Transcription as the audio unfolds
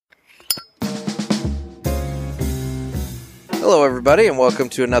Hello, everybody, and welcome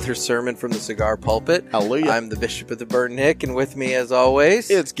to another sermon from the Cigar Pulpit. Hallelujah. I'm the Bishop of the Burnt Nick, and with me, as always,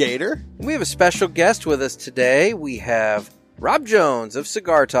 It's Gator. we have a special guest with us today. We have Rob Jones of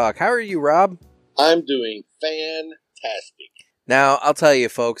Cigar Talk. How are you, Rob? I'm doing fantastic. Now, I'll tell you,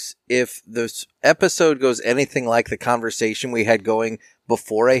 folks, if this episode goes anything like the conversation we had going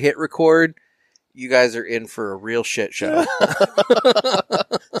before I hit record, you guys are in for a real shit show.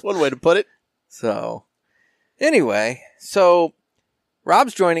 That's one way to put it. So, anyway,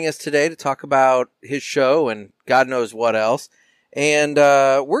 Rob's joining us today to talk about his show and God knows what else. And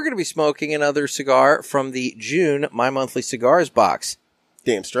we're going to be smoking another cigar from the June My Monthly Cigars box.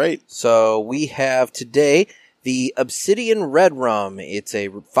 Damn straight. So we have today the Obsidian Redrum. It's a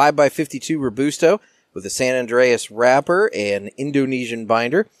 5x52 Robusto with a San Andreas wrapper and Indonesian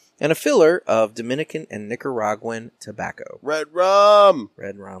binder and a filler of Dominican and Nicaraguan tobacco. Redrum.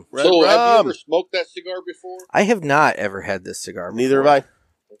 Redrum. Red So, have you rum. ever smoked that cigar before? I have not ever had this cigar before. Neither have I.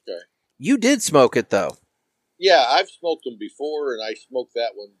 Okay. You did smoke it, though. Yeah, I've smoked them before, and I smoked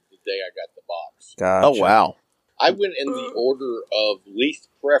that one the day I got the box. Gotcha. Oh, wow. I went in the order of least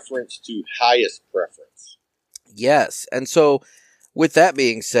preference to highest preference. Yes. And so, with that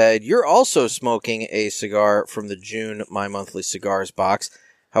being said, you're also smoking a cigar from the June My Monthly Cigars box.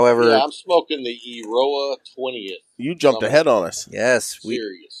 However, Yeah, I'm smoking the Eroa 20th You jumped ahead on us. yes,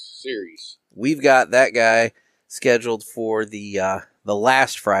 series. we've got that guy scheduled for the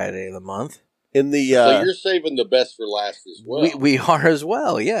last Friday of the month. In the So you're saving the best for last as well. We are as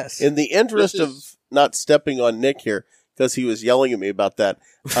well, yes. in the interest This is- of not stepping on Nick here, because he was yelling at me about that,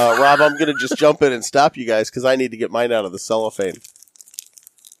 Rob, I'm going to just jump in and stop you guys because I need to get mine out of the cellophane.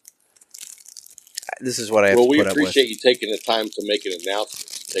 This is what I have Well, to we put up with. appreciate you taking the time to make an announcement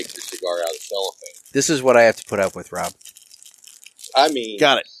to take your cigar out of cellophane. This is what I have to put up with, Rob. I mean,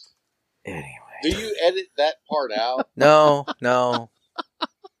 Got it. Anyway. do you edit that part out? No. Why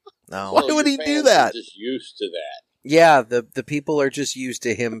So would your he do fans that? are just used to that. Yeah, the people are just used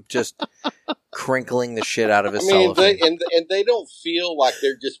to him just crinkling the shit out of his I mean, cellophane. they don't feel like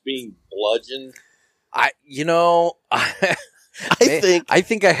they're just being bludgeoned. I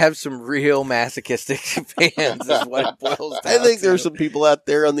think I have some real masochistic fans is what it boils down I think to. there's some people out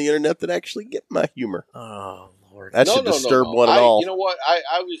there on the internet that actually get my humor. Oh, Lord. That should disturb one and all. You know what?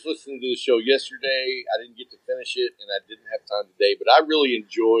 I was listening to the show yesterday. I didn't get to finish it, and I didn't have time today. But I really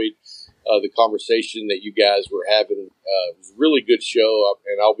enjoyed the conversation that you guys were having. It was a really good show,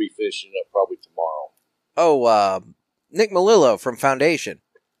 and I'll be finishing up probably tomorrow. Oh, Nick Melillo from Foundation.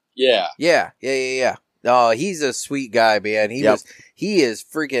 Yeah. Yeah. Oh, he's a sweet guy, man. He is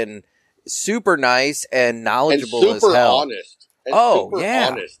freaking super nice and knowledgeable and super as hell. honest. And Oh, super yeah.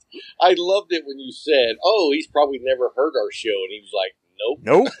 honest. I loved it when you said, "Oh, he's probably never heard our show," and he was like,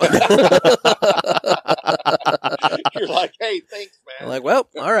 "Nope." You're like, "Hey, thanks, man." I'm like, well,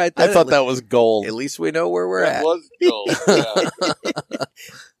 all right. I Then thought that was gold. at least we know where we're that at. was gold. Yeah.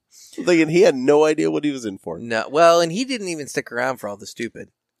 Thinking he had no idea what he was in for. No, well, and he didn't even stick around for all the stupid.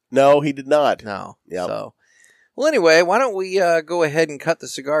 No, he did not. No. Yep. So, well, anyway, why don't we go ahead and cut the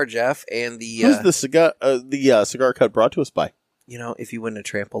cigar, Jeff? And the Who's the cigar? The cigar cut brought to us by? if you wouldn't have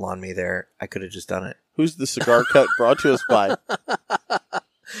trampled on me there, I could have just done it. Who's the cigar cut brought to us by?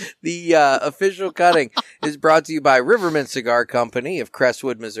 The official cutting is brought to you by Riverman Cigar Company of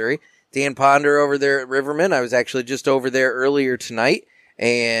Crestwood, Missouri. Dan Ponder over there at Riverman. I was actually just over there earlier tonight,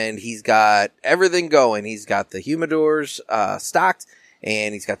 and he's got everything going. He's got the humidors stocked,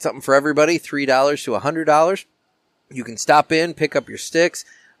 and he's got something for everybody, $3 to $100. You can stop in, pick up your sticks.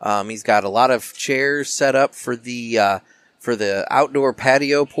 He's got a lot of chairs set up for the outdoor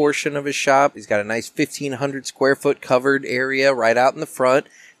patio portion of his shop. He's got a nice 1,500 square foot covered area right out in the front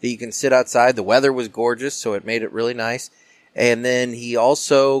that you can sit outside. The weather was gorgeous, so it made it really nice. And then he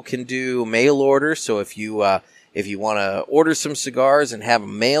also can do mail order. So if you want to order some cigars and have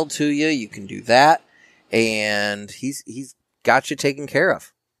them mailed to you, you can do that. And he's got you taken care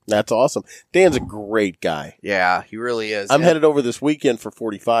of. That's awesome. Dan's a great guy. Yeah, he really is. I'm headed over this weekend for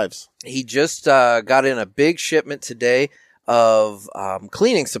 45s. He just got in a big shipment today of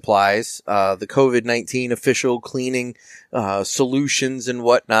cleaning supplies, the COVID-19 official cleaning solutions and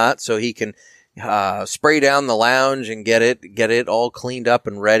whatnot, so he can spray down the lounge and get it all cleaned up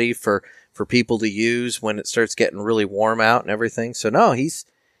and ready for people to use when it starts getting really warm out and everything. So no, he's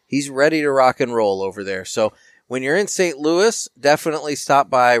ready to rock and roll over there. So when you're in St. Louis, definitely stop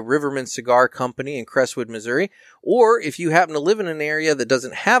by Riverman Cigar Company in Crestwood, Missouri. Or if you happen to live in an area that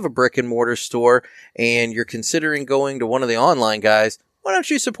doesn't have a brick and mortar store and you're considering going to one of the online guys, why don't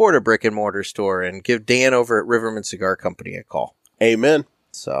you support a brick and mortar store and give Dan over at Riverman Cigar Company a call? Amen.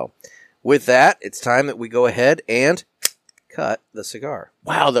 So with that, it's time that we go ahead and cut the cigar.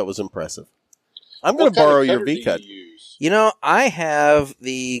 Wow, that was impressive. I'm going to What kind borrow of your cutter do V cut. you use? You know, I have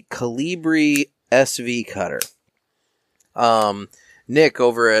the Calibri SV cutter. Nick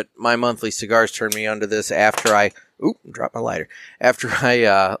over at My Monthly Cigars turned me onto this after I dropped my lighter. After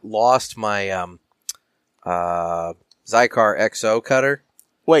I lost my Cigar XO cutter.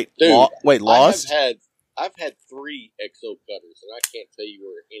 Wait, Dude, lost? I've had 3 XO cutters, and I can't tell you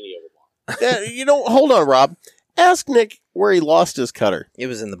where any of them are. Yeah, hold on, Rob. Ask Nick where he lost his cutter. It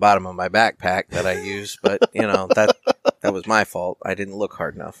was in the bottom of my backpack that I used, but that was my fault. I didn't look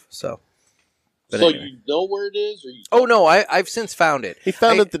hard enough. So anyway. You know where it is? Or you Oh no, I've since found it. He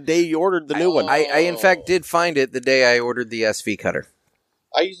found it the day you ordered the new one. I in fact did find it the day I ordered the SV cutter.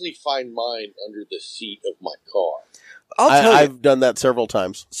 I usually find mine under the seat of my car. I'll tell you. I've done that several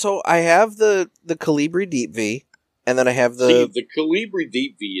times. So I have the Calibri Deep V, and then I have the Calibri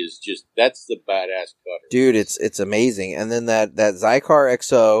Deep V that's the badass cutter. dude. It's amazing. And then that Cigar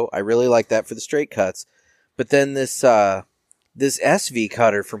XO, I really like that for the straight cuts. But then this SV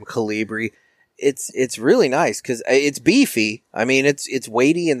cutter from Calibri, it's really nice because it's beefy. I mean, it's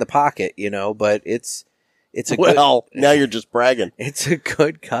weighty in the pocket, but it's now you're just bragging. It's a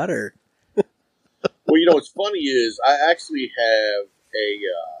good cutter. Well, what's funny is I actually have a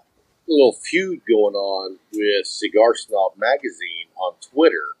little feud going on with Cigar Snob Magazine on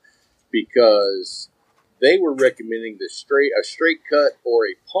Twitter because they were recommending a straight cut or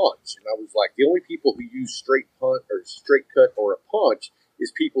a punch, and I was like, the only people who use straight cut or a punch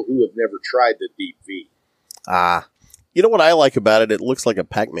is people who have never tried the Deep V. You know what I like about it? It looks like a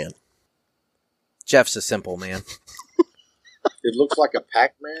Pac-Man. Jeff's a simple man. It looks like a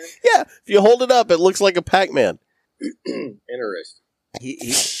Pac-Man? Yeah, if you hold it up, it looks like a Pac-Man. Interesting.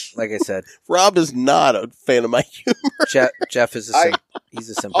 He like I said, Rob is not a fan of my humor. Jeff is he's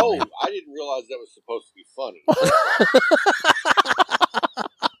a simple man. I didn't realize that was supposed to be funny.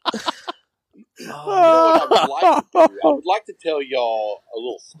 You know what I would like to do? I would like to tell y'all a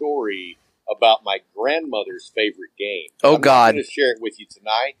little story about my grandmother's favorite game. Oh, I'm God. not going to share it with you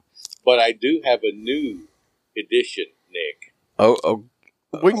tonight, but I do have a new edition, Nick. I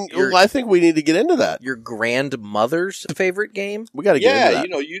think we need to get into that. Your grandmother's favorite game? We got to get into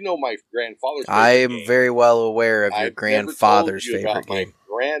that. you know my grandfather's favorite I am game. very well aware of your I've grandfather's never told you favorite about game. My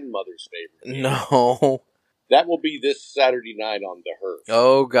grandmother's favorite game. No. That will be this Saturday night on the Hearth.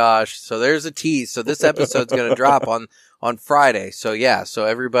 Oh gosh. So there's a tease. So this episode's going to drop on Friday. So yeah. So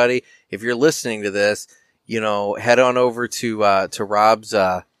everybody, if you're listening to this, head on over to Rob's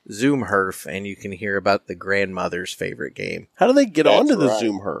Zoom Herf and you can hear about the grandmother's favorite game. How do they get That's onto the right.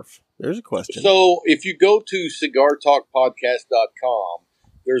 Zoom Herf? There's a question. So if you go to cigartalkpodcast.com,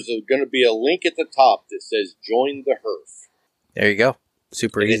 there's going to be a link at the top that says join the Herf. There you go.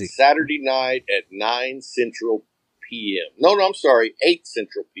 Super And easy. It's Saturday night at 9 Central p.m. No, I'm sorry, 8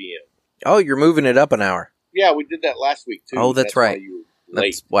 Central p.m. Oh, you're moving it up an hour. Yeah, we did that last week, too. Oh, that's right. Why you were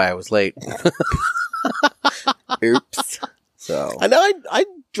late. That's why I was late. Oops. So I know I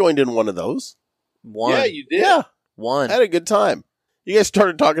joined in one of those. one. Yeah, you did. Yeah, One. I had a good time. You guys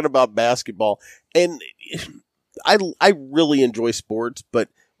started talking about basketball, and I really enjoy sports, but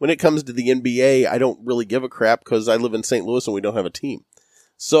when it comes to the NBA, I don't really give a crap because I live in St. Louis and we don't have a team.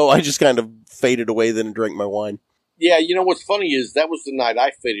 So I just kind of faded away then and drank my wine. Yeah, what's funny is that was the night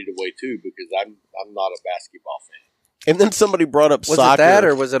I faded away, too, because I'm not a basketball fan. And then somebody brought up Was soccer. it that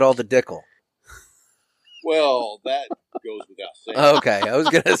or was it all the Dickel? Well, that goes without saying. Okay, I was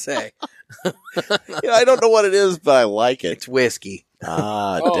going to say. I don't know what it is, but I like it. It's whiskey.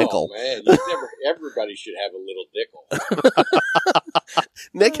 Dickel. Man, everybody should have a little Dickel.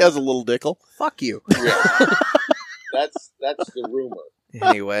 Nick has a little Dickel. Fuck you. Yeah. That's the rumor.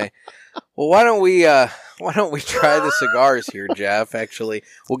 Anyway, well, why don't we try the cigars here, Jeff? Actually,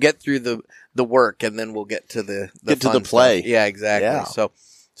 we'll get through the work and then we'll get to the fun play. stuff. Yeah, exactly. Yeah. So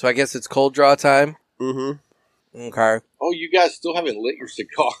I guess it's cold draw time. Mm-hmm. Okay. Oh, you guys still haven't lit your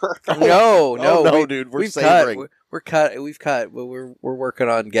cigar? No, dude, we're we've savoring. We've cut, but we're working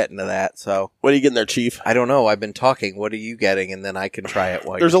on getting to that. So What are you getting there, Chief? I don't know. I've been talking. What are you getting? And then I can try it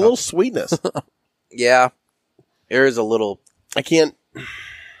while There's a you're little talking. sweetness. Yeah, there is a little. I can't.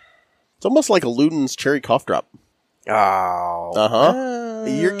 It's almost like a Luden's cherry cough drop. Oh.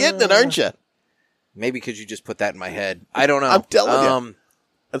 You're getting it, aren't you? Maybe because you just put that in my head. I don't know. I'm telling you.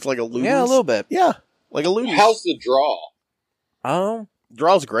 It's like a Luden's. Yeah, a little bit. Yeah, like a Luden's. How's the draw?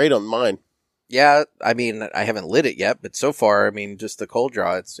 Draw's great on mine. Yeah, I mean, I haven't lit it yet, but so far, I mean, just the cold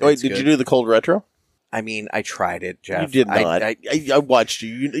draw. It's Wait, did you do the cold retro? I mean, I tried it, Jeff. You did not. I watched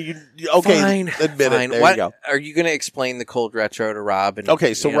you. You okay? Fine, admit fine. it. There What, you go. Are you going to explain the cold retro to Rob? And,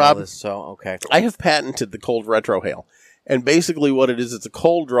 Okay, so you know, Rob- okay. I have patented the cold retro hail, And basically what it is, it's a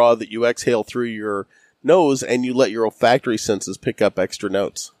cold draw that you exhale through your nose and you let your olfactory senses pick up extra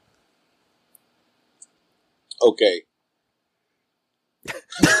notes. Okay.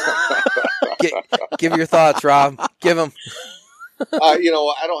 Give your thoughts, Rob. Give them. I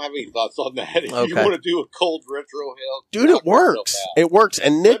don't have any thoughts on that. If you want to do a cold retro hell, dude, it works. It works.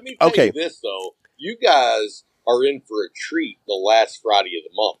 And Nick, let me tell you this though, you guys are in for a treat the last Friday of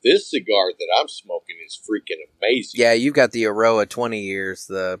the month. This cigar that I'm smoking is freaking amazing. Yeah, you got the Aroa 20 years,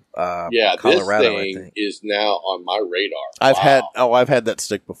 the this Colorado, thing is now on my radar. I've had that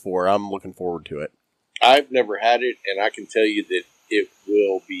stick before. I'm looking forward to it. Like, I've never had it, and I can tell you that it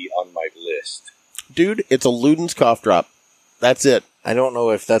will be on my list. Dude, it's a Luden's cough drop. That's it. I don't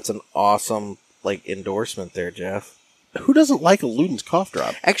know if that's an awesome endorsement there, Jeff. Who doesn't like a Luden's cough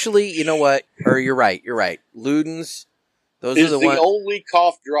drop? Actually, you know what? Or you're right. Luden's, those is are the only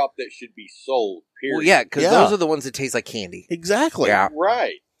cough drop that should be sold. Period. Well, yeah, because those are the ones that taste like candy. Exactly. Yeah.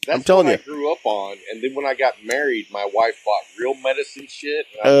 Right. That's what I grew up on. And then when I got married, my wife bought real medicine shit.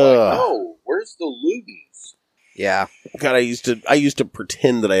 And I'm like, no, where's the Luden's? Yeah. God, I used to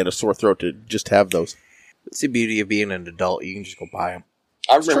pretend that I had a sore throat to just have those. It's the beauty of being an adult. You can just go buy them.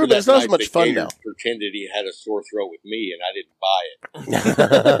 I remember it's not as much fun now. Pretended he had a sore throat with me, and I didn't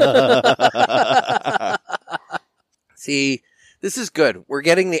buy it. See, this is good. We're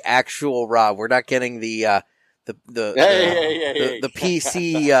getting the actual Rob. We're not getting the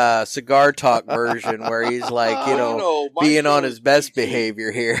PC cigar talk version where he's being on his best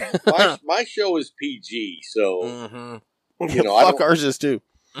behavior here. my show is PG, so fuck ours is too.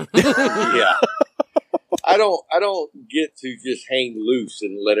 Yeah. I don't get to just hang loose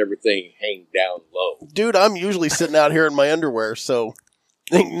and let everything hang down low. Dude, I'm usually sitting out here in my underwear, so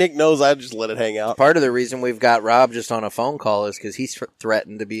Nick knows I just let it hang out. Part of the reason we've got Rob just on a phone call is because he's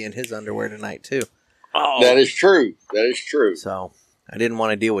threatened to be in his underwear tonight, too. Oh. That is true. So, I didn't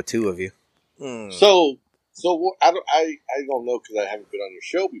want to deal with two of you. So I don't know because I haven't been on your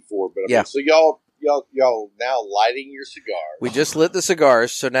show before, but so y'all now lighting your cigars. We just lit the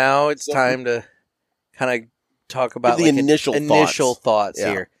cigars, so now it's time to kind of talk about the initial thoughts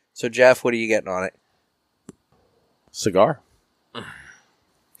here. So, Jeff, what are you getting on it? Cigar.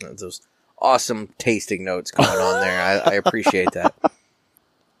 Those awesome tasting notes going on there. I appreciate that.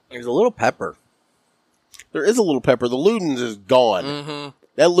 There's a little pepper. There is a little pepper. The Luden's is gone. Mm-hmm.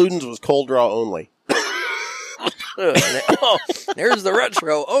 That Luden's was cold draw only. There's the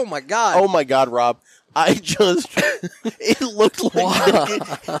retro. Oh, my God. Oh, my God, Rob. It looked like Nick,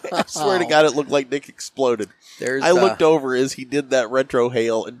 I swear to God, it looked like Nick exploded. I looked over as he did that retro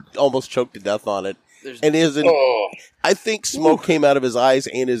hail and almost choked to death on it. I think smoke came out of his eyes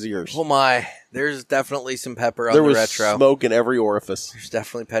and his ears. Oh my, there's definitely some pepper on the retro. There was smoke in every orifice. There's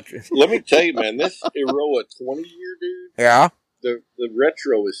definitely pepper. Let me tell you, man, this Aroa 20-year, dude. Yeah. The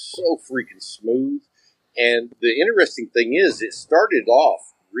retro is so freaking smooth. And the interesting thing is, it started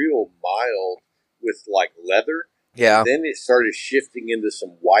off real mild with leather. Yeah. And then it started shifting into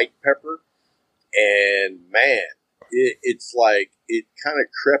some white pepper. And man, it's like it kind of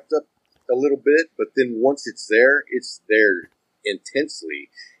crept up a little bit, but then once it's there intensely.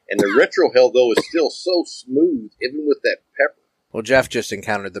 And the retro hell, though, is still so smooth, even with that pepper. Well, Jeff just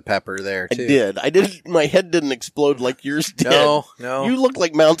encountered the pepper there, too. I did. My head didn't explode like yours did. No. You looked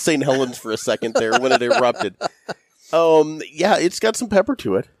like Mount St. Helens for a second there when it erupted. Yeah, it's got some pepper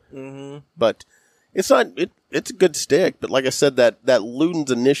to it. Mm-hmm. But it's not. It's a good stick. But like I said, that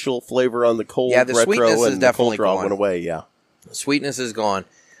Luden's initial flavor on the cold retro and the cold draw went away. Yeah, the sweetness is gone.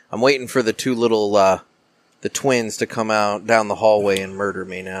 I'm waiting for the two little the twins to come out down the hallway and murder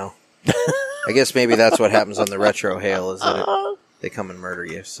me now. I guess maybe that's what happens on the retro hail is that they come and murder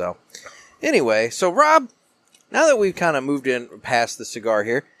you. So anyway, Rob, now that we've kind of moved in past the cigar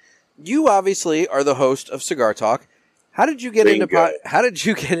here, you obviously are the host of Cigar Talk. How did you get into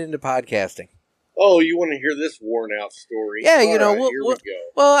podcasting? Oh, you want to hear this worn out story? Yeah, here we go.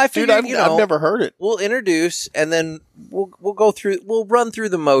 Well, I figured, Dude, I've never heard it. We'll introduce, and then we'll run through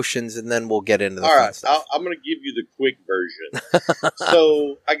the motions, and then we'll get into the fun stuff. I'm going to give you the quick version.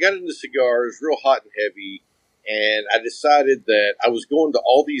 So I got into cigars real hot and heavy, and I decided that I was going to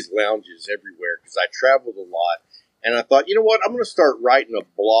all these lounges everywhere because I traveled a lot. And I thought, you know what? I'm going to start writing a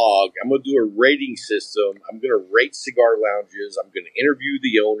blog. I'm going to do a rating system. I'm going to rate cigar lounges. I'm going to interview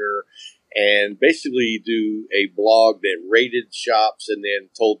the owner and basically do a blog that rated shops and then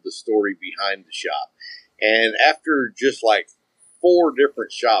told the story behind the shop. And after just 4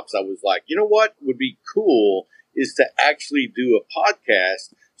 different shops, I was like, you know what would be cool is to actually do a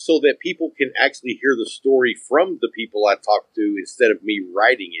podcast so that people can actually hear the story from the people I talk to instead of me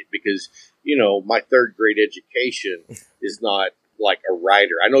writing it. Because my third grade education is not like a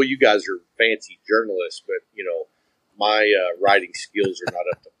writer. I know you guys are fancy journalists, but my writing skills are not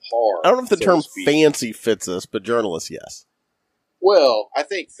up to par. I don't know if the so term to speak. fancy fits us, but journalists, yes. Well, I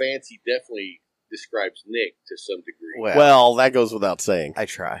think fancy definitely describes Nick to some degree. Well, that goes without saying. I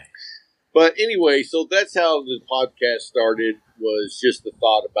try. But anyway, so that's how the podcast started, was just the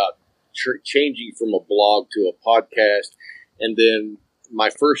thought about changing from a blog to a podcast. And then my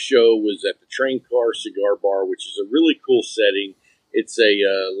first show was at the Train Car Cigar Bar, which is a really cool setting. It's a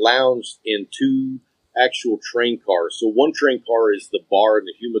lounge in two actual train cars. So one train car is the bar and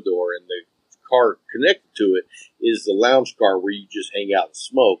the humidor, and the car connected to it is the lounge car where you just hang out and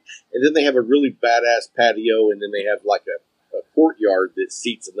smoke. And then they have a really badass patio, and then they have like a courtyard that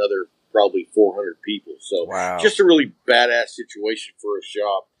seats another probably 400 people. So just a really badass situation for a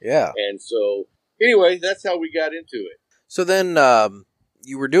shop. Yeah. And so anyway, that's how we got into it. So then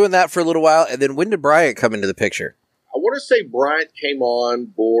you were doing that for a little while, and then when did Bryant come into the picture? I want to say Bryant came on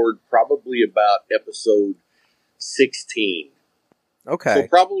board probably about episode 16. Okay. So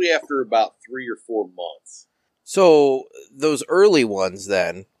probably after about 3 or 4 months. So those early ones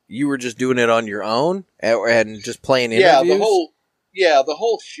then, you were just doing it on your own and just playing interviews? The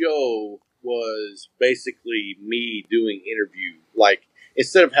whole show was basically me doing interview. Like,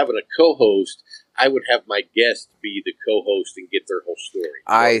 instead of having a co-host, I would have my guest be the co-host and get their whole story.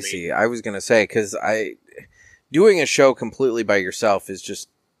 I see. I was going to say, because doing a show completely by yourself is just,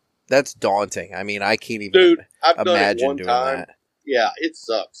 that's daunting. I mean, I can't even imagine doing that. Yeah, it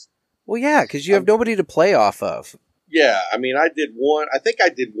sucks. Well, yeah, because you have nobody to play off of. Yeah, I mean, I think I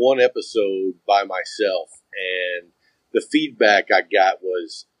did one episode by myself, and the feedback I got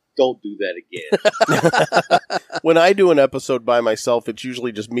was, don't do that again. When I do an episode by myself, it's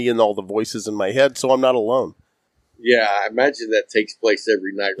usually just me and all the voices in my head, so I'm not alone. Yeah, I imagine that takes place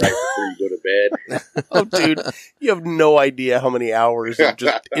every night right before you go to bed. Oh, dude, you have no idea how many hours of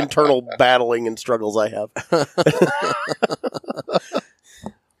just internal battling and struggles I have.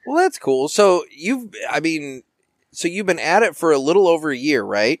 Well, that's cool. So you've been at it for a little over a year,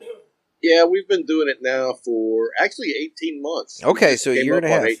 right? Yeah, we've been doing it now for actually 18 months. Okay, so a year and a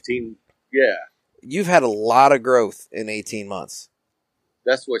half. 18, yeah. You've had a lot of growth in 18 months.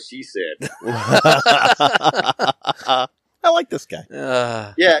 That's what she said. I like this guy.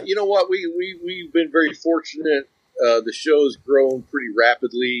 Yeah, you know what? We've been very fortunate. The show's grown pretty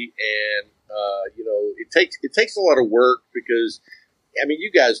rapidly, and it takes a lot of work because, I mean,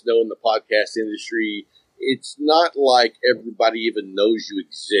 you guys know in the podcast industry, it's not like everybody even knows you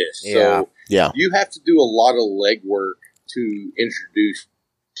exist. Yeah. So you have to do a lot of legwork to introduce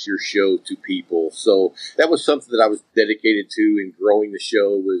your show to people. So that was something that I was dedicated to in growing the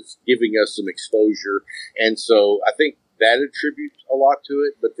show, was giving us some exposure. And so I think that attributes a lot to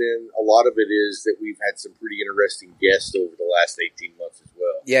it. But then a lot of it is that we've had some pretty interesting guests over the last 18 months as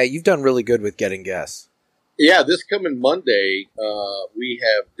well. Yeah, you've done really good with getting guests. Yeah, this coming Monday, we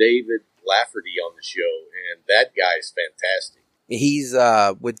have David Lafferty on the show, and that guy's fantastic. He's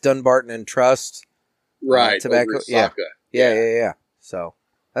with Dunbarton and Trust. Right. Tobacco. Over at Saka. Yeah. So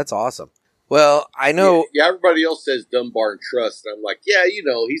that's awesome. Well, I know. Yeah, everybody else says Dunbar and Trust. And I'm like, yeah, he's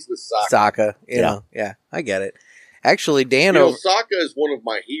with Saka. Saka. Yeah, I get it. Actually, Dan Saka is one of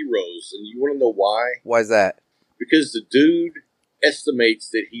my heroes, and you want to know why? Why is that? Because the dude estimates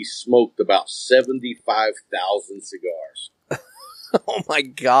that he smoked about 75,000 cigars. Oh my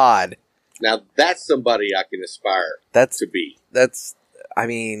God. Now, that's somebody I can aspire to be. I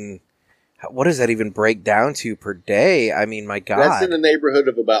mean, what does that even break down to per day? I mean, my God. That's in the neighborhood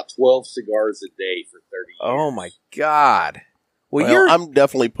of about 12 cigars a day for 30 years. Oh my God. Well, I'm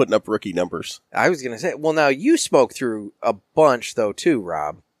definitely putting up rookie numbers. I was going to say, well, now you spoke through a bunch though too,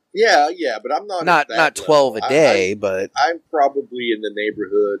 Rob. Yeah, but I'm not 12 a day, but I'm probably in the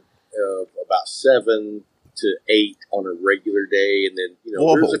neighborhood of about 7 to 8 on a regular day, and then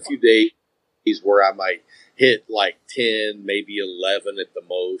there's a few days where I might hit like 10, maybe 11 at the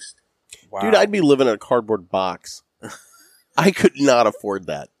most. Wow. Dude, I'd be living in a cardboard box. I could not afford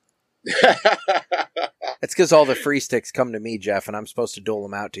that. It's because all the free sticks come to me, Jeff, and I'm supposed to dole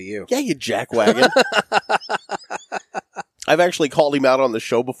them out to you. Yeah, you jackwagon. I've actually called him out on the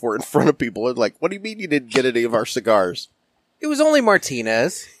show before in front of people. And like, what do you mean you didn't get any of our cigars? It was only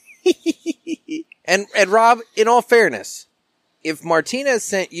Martinez. and Rob, in all fairness, if Martinez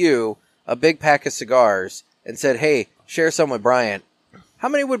sent you a big pack of cigars and said, hey, share some with Bryant, how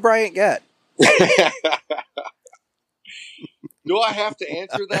many would Bryant get? Do I have to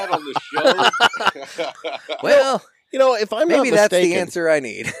answer that on the show? Well, if I'm maybe not mistaken, that's the answer I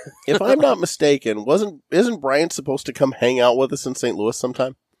need. If I'm not mistaken, isn't Brian supposed to come hang out with us in St. Louis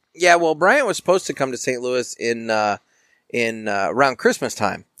sometime? Yeah, well, Bryant was supposed to come to St. Louis in around Christmas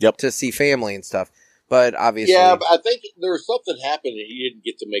time. Yep. To see family and stuff. But obviously... Yeah, but I think there was something happened and he didn't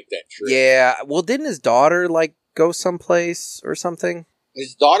get to make that trip. Yeah, well, didn't his daughter, go someplace or something?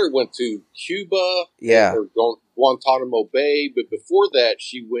 His daughter went to Cuba, or Guantanamo Bay, but before that,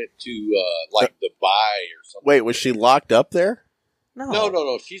 she went to Dubai or something. Wait, was she locked up there?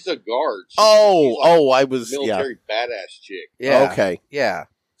 No. She's a guard. I was military badass chick. Yeah. Okay. Yeah.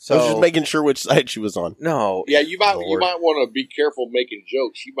 So I was So just making sure which side she was on. no. Yeah, you might want to be careful making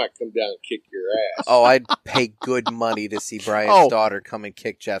jokes. She might come down and kick your ass. Oh, I'd pay good money to see Bryant's daughter come and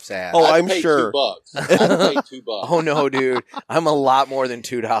kick Jeff's ass. Oh, I'd I'm pay sure. $2. I'd pay $2. Oh no, dude! I'm a lot more than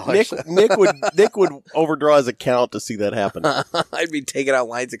 $2. Nick would overdraw his account to see that happen. I'd be taking out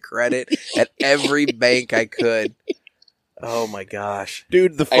lines of credit at every bank I could. Oh my gosh,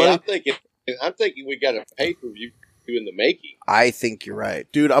 Dude, I'm thinking we got a pay-per-view in the making. I think you're right.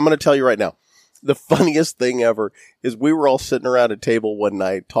 Dude, I'm going to tell you right now. The funniest thing ever is we were all sitting around a table one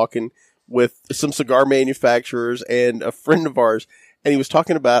night talking with some cigar manufacturers and a friend of ours, and he was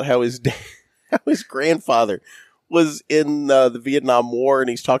talking about how his grandfather was in the Vietnam War, and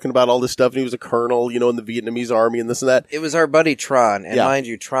he's talking about all this stuff, and he was a colonel, in the Vietnamese army and this and that. It was our buddy Tron, and Yeah. mind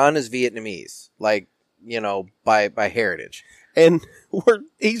you, Tron is Vietnamese, by heritage. And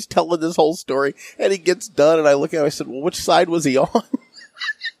he's telling this whole story, and he gets done, and I look at him, I said, well, which side was he on?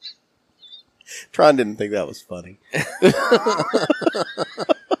 Tron didn't think that was funny.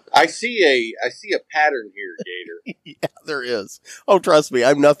 I see a pattern here, Gator. Yeah, there is. Oh, trust me,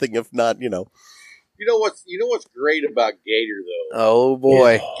 I'm nothing if not, You know what's great about Gator though? Oh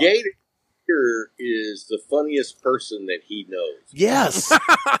boy, Gator is the funniest person that he knows. Yes.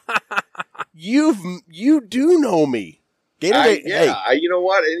 You do know me. Gator, you know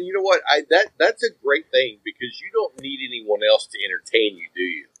what? And you know what? That's a great thing because you don't need anyone else to entertain you, do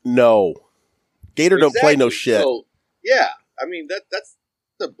you? No. Gator don't play no shit. So, yeah, I mean that's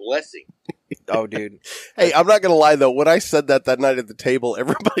a blessing. oh dude. Hey, I'm not gonna lie though. When I said that night at the table,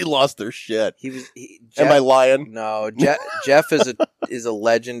 everybody lost their shit. Jeff, Am I lying? No, Jeff is a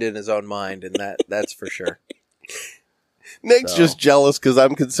legend in his own mind, and that's for sure. Nick's just jealous because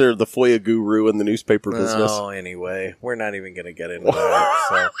I'm considered the FOIA guru in the newspaper business. Oh, anyway, we're not even going to get into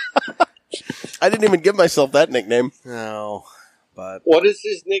that. So. I didn't even give myself that nickname. No, but what is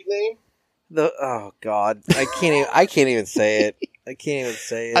his nickname? Oh God, I can't even say it. I can't even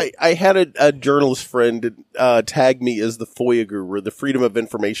say it. I had a journalist friend tag me as the FOIA guru, the Freedom of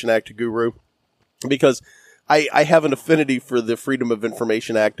Information Act guru, because I have an affinity for the Freedom of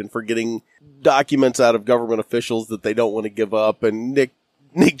Information Act and for getting documents out of government officials that they don't want to give up. And Nick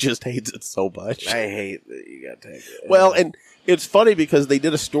just hates it so much. I hate that you got tagged. Well, and it's funny because they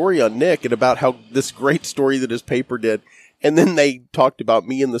did a story on Nick and about how this great story that his paper did. And then they talked about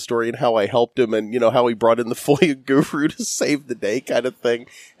me in the story and how I helped him and, how he brought in the FOIA guru to save the day kind of thing.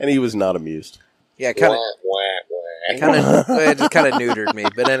 And he was not amused. Yeah, it just kind of neutered me.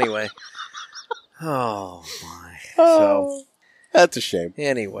 But anyway. Oh my! So that's a shame.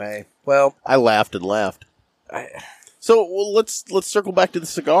 Anyway, well, I laughed and laughed. So let's circle back to the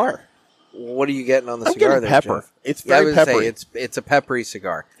cigar. What are you getting on the I'm cigar? Getting pepper. Jeff? It's very peppery. It's a peppery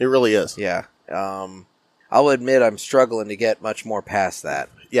cigar. It really is. Yeah. I'll admit I'm struggling to get much more past that.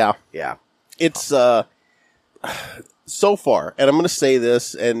 Yeah. Yeah. It's so far, and I'm going to say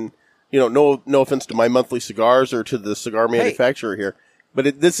this, and no offense to my monthly cigars or to the cigar manufacturer here,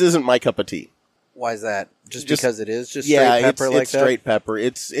 but this isn't my cup of tea. Why is that? Just because it is just straight pepper like it's that? straight pepper.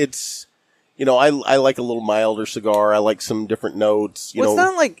 It's I like a little milder cigar. I like some different notes.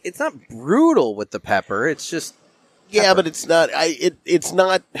 It's not brutal with the pepper. It's just pepper. But it's not.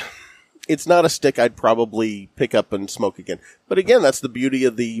 It's not a stick I'd probably pick up and smoke again. But again, that's the beauty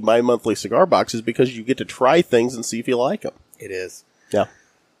of the My Monthly Cigar Box is because you get to try things and see if you like them. It is. Yeah.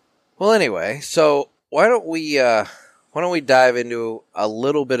 Well, anyway, so why don't we dive into a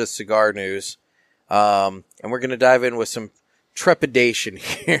little bit of cigar news? And we're going to dive in with some trepidation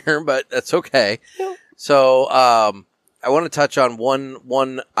here, but that's okay. Yeah. So, I want to touch on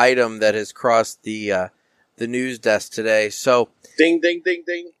one item that has crossed the news desk today. So, ding, ding, ding,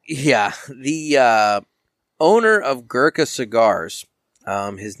 ding. Yeah. The, owner of Gurkha Cigars,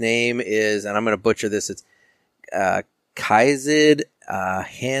 his name is, and I'm going to butcher this. It's, Kaizid,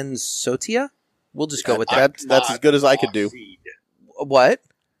 Hansotia. We'll just go with that. That's as good as I could do. What?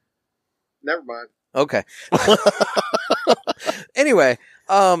 Never mind. Okay. Anyway,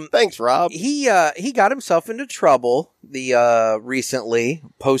 thanks, Rob. He got himself into trouble recently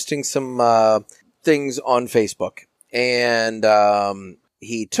posting some things on Facebook, and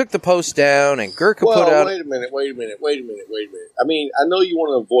he took the post down, and Gurkha Well, put out. wait a minute. I mean, I know you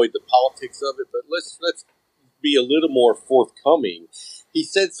want to avoid the politics of it, but let's be a little more forthcoming. He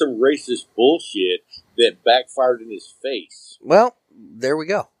said some racist bullshit that backfired in his face. Well, there we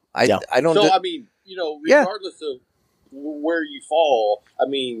go. I don't. So I mean, regardless of where you fall, I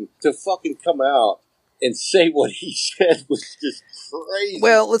mean, to fucking come out and say what he said was just crazy.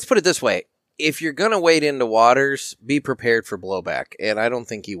 Well, let's put it this way. If you're going to wade into waters, be prepared for blowback. And I don't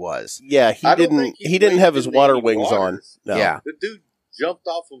think he was. Yeah, he didn't have his water wings on. No. Yeah. The dude jumped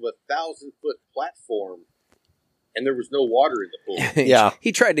off of a 1,000-foot platform and there was no water in the pool. Yeah.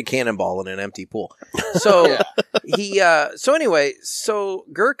 He tried to cannonball in an empty pool. So so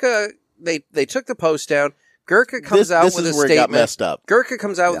Gurkha, they took the post down. Gurkha comes out with a statement. It got messed up. Gurkha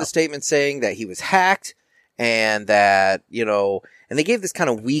comes out with a statement saying that he was hacked and that, and they gave this kind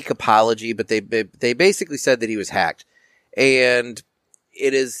of weak apology, but they basically said that he was hacked. And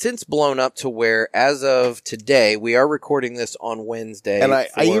it has since blown up to where, as of today, we are recording this on Wednesday. And I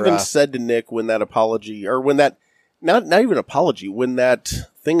even said to Nick when that apology, or when that, not even apology, when that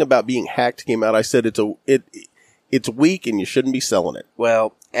thing about being hacked came out, I said it's weak and you shouldn't be selling it.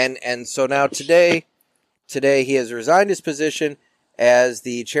 Well, and so now today he has resigned his position as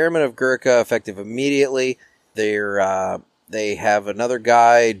the chairman of Gurkha effective immediately. They have another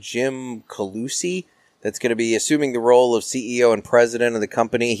guy, Jim Calusi, that's going to be assuming the role of CEO and president of the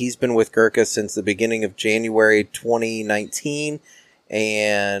company. He's been with Gurkha since the beginning of January 2019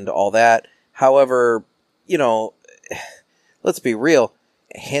 and all that. However, let's be real.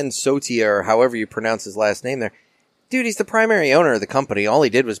 Hen Sotia, or however you pronounce his last name there, dude, he's the primary owner of the company. All he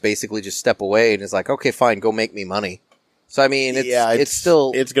did was basically just step away and is like, okay, fine, go make me money. So, I mean, it's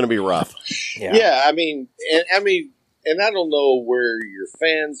going to be rough. Yeah, I mean, and I don't know where your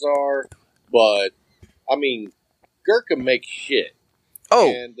fans are, but I mean, Gurkha makes shit.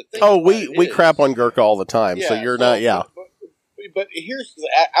 We crap on Gurkha all the time. Yeah, so you're not. Yeah. But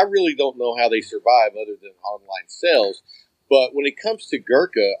I really don't know how they survive other than online sales. But when it comes to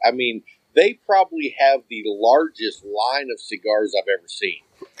Gurkha, I mean, they probably have the largest line of cigars I've ever seen.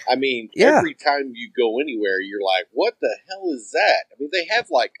 I mean, every time you go anywhere, you're like, what the hell is that? I mean, they have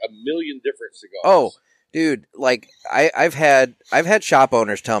like 1 million different cigars. Oh, dude, like I've had shop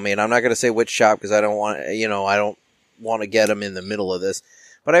owners tell me, and I'm not going to say which shop because I don't want to get them in the middle of this,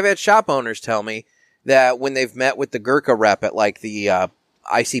 but I've had shop owners tell me that when they've met with the Gurkha rep at like the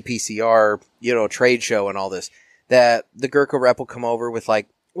ICPCR, trade show and all this, that the Gurkha rep will come over with like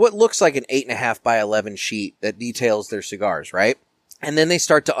what looks like an 8.5 by 11 sheet that details their cigars, right? And then they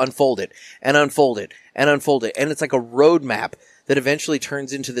start to unfold it and unfold it and unfold it. And it's like a roadmap that eventually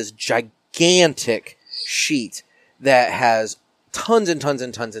turns into this gigantic sheet that has tons and tons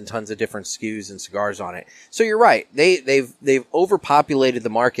and tons and tons of different SKUs and cigars on it. So you're right. They've overpopulated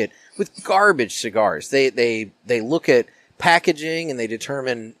the market with garbage cigars. They look at packaging and they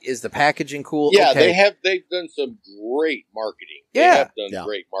determine, is the packaging cool? Yeah, okay. they've done some great marketing. Yeah. They have done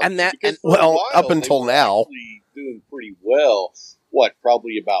great marketing. Up until now, doing pretty well. What,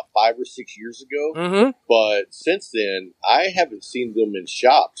 probably about 5 or 6 years ago? Mm-hmm. But since then, I haven't seen them in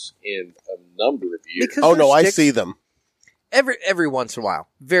shops in a number of years. I see them every once in a while.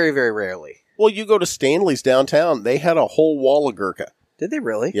 Very, very rarely. Well, you go to Stanley's downtown; they had a whole wall of Gurkha. Did they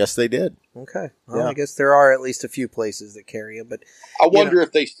really? Yes, they did. Okay. Well, I guess there are at least a few places that carry them, but I wonder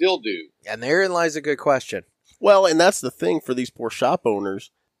if they still do. And therein lies a good question. Well, and that's the thing for these poor shop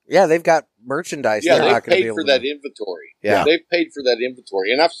owners. Yeah, they've got merchandise. Yeah, they've paid for that inventory. Yeah, they've paid for that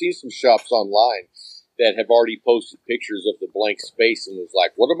inventory, and I've seen some shops online that have already posted pictures of the blank space and was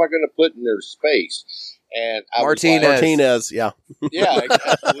like, "What am I going to put in their space?" And Martinez, yeah,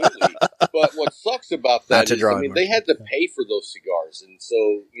 absolutely. But what sucks about that is, I mean, they had to pay for those cigars, and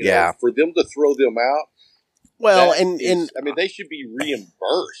so for them to throw them out, well, I mean, they should be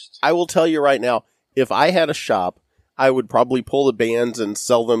reimbursed. I will tell you right now, if I had a shop, I would probably pull the bands and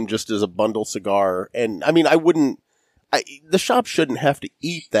sell them just as a bundle cigar. And I mean, the shop shouldn't have to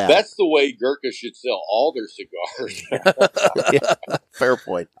eat that. That's the way Gurkha should sell all their cigars. Yeah, fair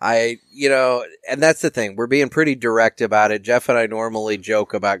point. And that's the thing. We're being pretty direct about it. Jeff and I normally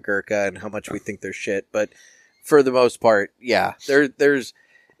joke about Gurkha and how much we think they're shit, but for the most part, yeah,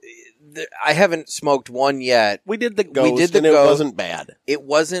 I haven't smoked one yet. We did the Ghost, and it wasn't bad. It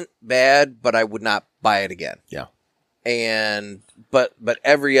wasn't bad, but I would not buy it again. Yeah. But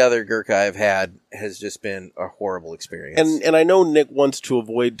every other Gurkha I've had has just been a horrible experience. And I know Nick wants to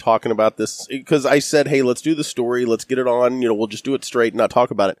avoid talking about this because I said, hey, let's do the story. Let's get it on. We'll just do it straight and not talk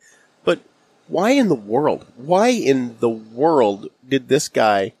about it. But why in the world did this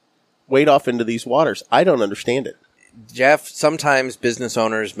guy wade off into these waters? I don't understand it. Jeff, sometimes business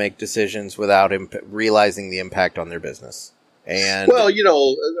owners make decisions without realizing the impact on their business. And well, I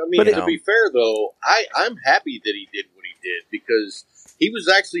mean, But to be fair though, I'm happy that he did what he did because he was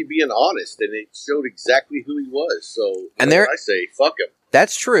actually being honest, and it showed exactly who he was. So, I say, fuck him.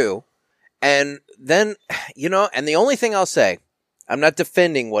 That's true. And then, and the only thing I'll say, I'm not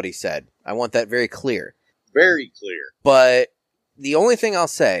defending what he said. I want that very clear. Very clear. But the only thing I'll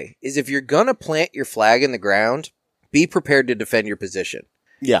say is if you're going to plant your flag in the ground, be prepared to defend your position.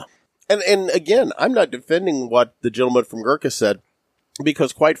 Yeah. And again, I'm not defending what the gentleman from Gurkha said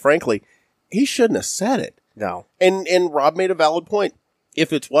because, quite frankly, he shouldn't have said it. No. And Rob made a valid point.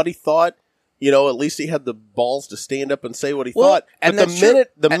 If it's what he thought, at least he had the balls to stand up and say what he thought. And but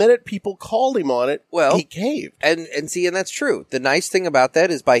the minute people called him on it, he caved. And that's true. The nice thing about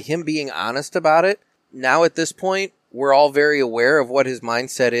that is by him being honest about it, now at this point, we're all very aware of what his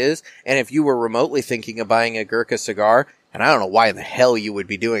mindset is. And if you were remotely thinking of buying a Gurkha cigar, and I don't know why in the hell you would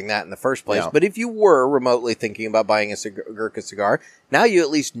be doing that in the first place, but if you were remotely thinking about buying a Gurkha cigar, now you at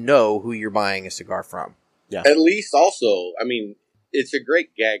least know who you're buying a cigar from. Yeah. At least also, I mean, it's a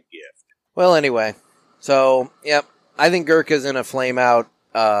great gag gift. Well, anyway, so, yep, I think Gurkha's in a flame-out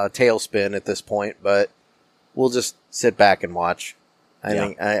tailspin at this point, but we'll just sit back and watch. I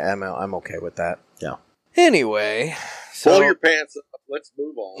think I'm okay with that. Yeah. Anyway, so pull your pants up. Let's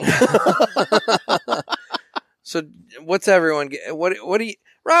move on. So, what's everyone? What do you,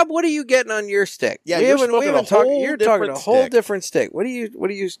 Rob? What are you getting on your stick? Yeah, you're talking a whole different stick. What are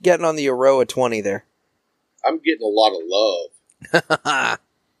you getting on the Aroa 20 there? I'm getting a lot of love.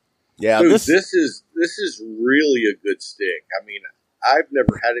 Yeah, dude, this is really a good stick. I mean, I've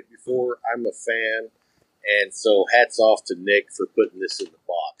never had it before. I'm a fan, and so hats off to Nick for putting this in the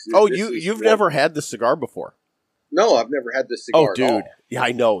box. You've never had this cigar before? No, I've never had this cigar. Oh, dude, yeah,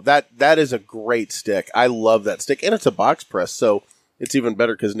 I know that is a great stick. I love that stick, and it's a box press, so it's even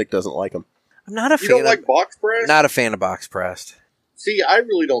better because Nick doesn't like them. I'm not a fan. You don't like box press? Not a fan of box pressed. See, I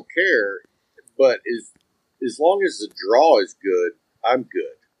really don't care, but as long as the draw is good, I'm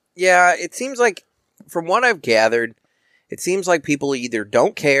good. Yeah, it seems like, from what I've gathered, it seems like people either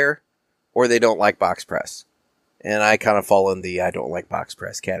don't care or they don't like box press. And I kind of fall in the I don't like box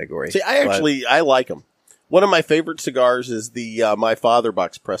press category. See, I like them. One of my favorite cigars is the My Father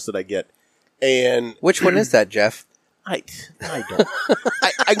box press that I get. And which one is that, Jeff? I don't.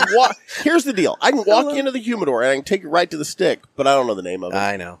 Here's the deal. I can walk into the humidor and I can take it right to the stick, but I don't know the name of it.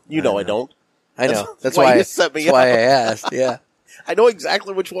 I know. I don't. I know. That's why you set me up. That's why I asked, yeah. I know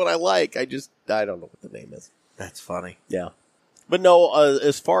exactly which one I like. I don't know what the name is. That's funny. Yeah. But no,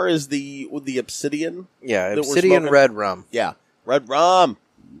 as far as the Obsidian. Yeah, Obsidian Redrum. Yeah, Redrum.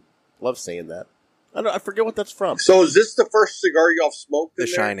 Love saying that. I forget what that's from. So is this the first cigar y'all smoked in The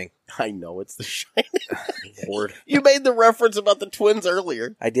Shining. I know, it's The Shining. Lord. You made the reference about the twins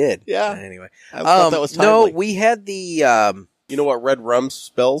earlier. I did. Yeah. Anyway. I thought that was timely. No, we had the... you know what red rum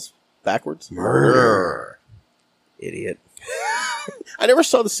spells backwards? Murder. Idiot. I never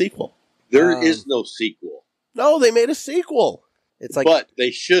saw the sequel. There is no sequel. No, they made a sequel. It's like, but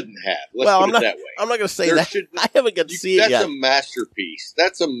they shouldn't have. Let's put it that way. I'm not going to say that. I haven't got to see it yet. That's a masterpiece.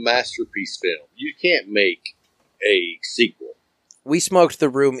 That's a masterpiece film. You can't make a sequel. We smoked the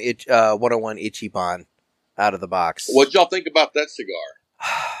Room 101 Ichiban out of the box. What'd y'all think about that cigar?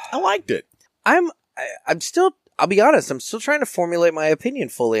 I liked it. I'm still, I'll be honest, I'm still trying to formulate my opinion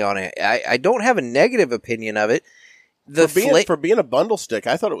fully on it. I don't have a negative opinion of it. For being a bundle stick,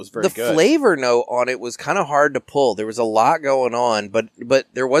 I thought it was very good. The flavor note on it was kind of hard to pull. There was a lot going on, but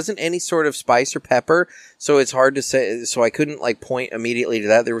there wasn't any sort of spice or pepper, so it's hard to say. So I couldn't point immediately to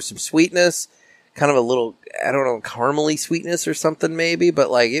that. There was some sweetness, kind of a little, I don't know, caramely sweetness or something maybe, but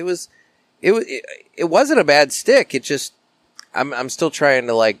it wasn't a bad stick. It just, I'm still trying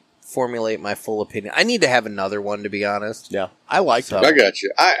to formulate my full opinion. I need to have another one, to be honest. Yeah, I liked it. I got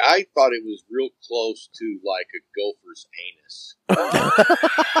you. I thought it was real close to a gopher's anus.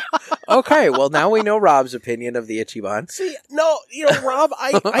 Okay, well now we know Rob's opinion of the Ichiban. See, no, Rob,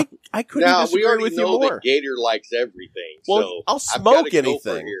 I couldn't disagree with you more. We already know that Gator likes everything. Well, so I'll smoke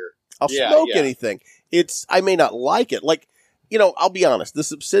anything. I'll smoke anything. I may not like it. I'll be honest.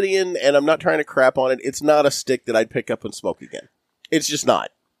 This Obsidian, and I'm not trying to crap on it. It's not a stick that I'd pick up and smoke again. It's just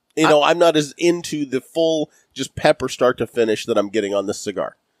not. I'm not as into the full just pepper start to finish that I'm getting on this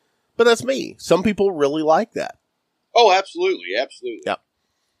cigar. But that's me. Some people really like that. Oh, absolutely. Absolutely. Yeah.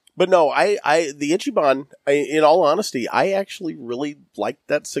 But no, the Ichiban, in all honesty, I actually really like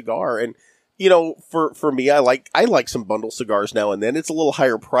that cigar. And, for me, I like some bundle cigars now and then. It's a little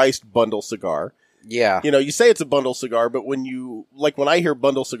higher priced bundle cigar. Yeah. You know, you say it's a bundle cigar, but when I hear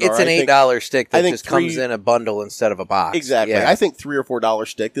bundle cigar, It's an I think, $8 stick I that think just comes in a bundle instead of a box. exactly. Yeah. I think $3 or $4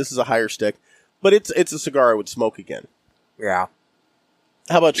 stick. This is a higher stick, but it's a cigar I would smoke again. Yeah.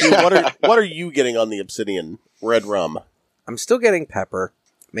 How about you? What are you getting on the Obsidian Redrum? I'm still getting pepper.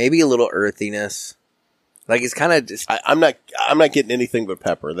 Maybe a little earthiness. Like it's kind of just I'm not getting anything but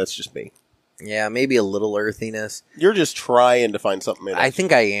pepper. That's just me. yeah, maybe a little earthiness. You're just trying to find something in it. I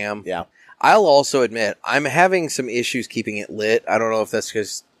think I am. Yeah. I'll also admit I'm having some issues keeping it lit. I don't know if that's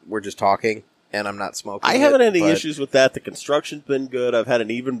because we're just talking and I'm not smoking. I haven't had any issues with that. The construction's been good. I've had an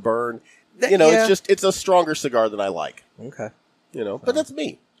even burn. Yeah. It's a stronger cigar than I like. Okay. But that's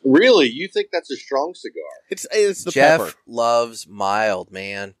me. Really? You think that's a strong cigar? It's the Jeff pepper. loves mild,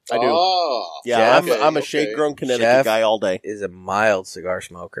 man. I do. Oh, Yeah, Jeff- I'm a shade grown Connecticut Jeff guy all day. Is a mild cigar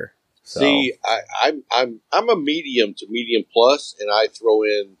smoker. So. See, I'm a medium to medium plus, and I throw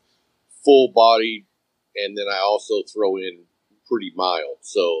in full bodied, and then I also throw in pretty mild.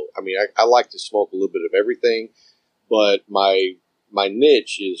 So, I mean, I like to smoke a little bit of everything, but my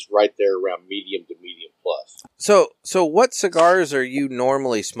niche is right there around medium to medium plus. So what cigars are you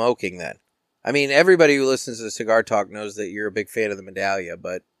normally smoking then? I mean, everybody who listens to Cigar Talk knows that you're a big fan of the Medallia,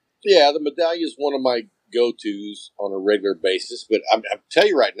 but Yeah, the Medallia is one of my go-tos on a regular basis, but I'm tell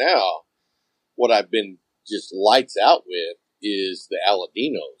you right now, what I've been just lights out with is the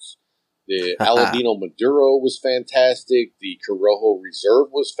Aladinos. The Aladino Maduro was fantastic. The Corojo Reserve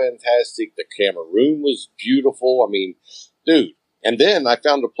was fantastic. The Cameroon was beautiful. I mean, dude. And then I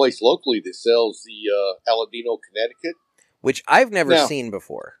found a place locally that sells the Aladino Connecticut. which I've never seen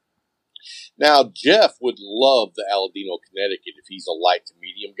before. Now, Jeff would love the Aladino Connecticut if he's a light to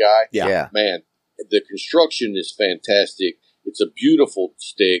medium guy. Yeah. Man, the construction is fantastic. It's a beautiful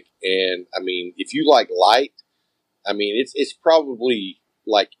stick. And, I mean, if you like light, I mean, it's probably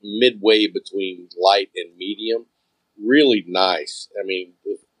like midway between light and medium. Really nice. I mean,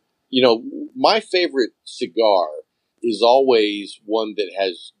 you know, my favorite cigar is always one that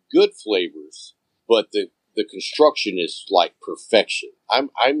has good flavors, but the construction is like perfection.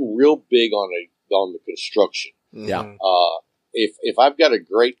 I'm real big on the construction. Yeah. If I've got a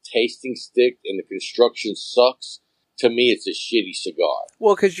great tasting stick and the construction sucks, to me it's a shitty cigar.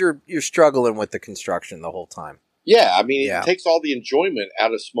 Well, because you're struggling with the construction the whole time. Yeah, I mean, Yeah. it takes all the enjoyment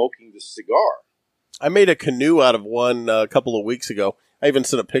out of smoking the cigar. I made a canoe out of one a couple of weeks ago. I even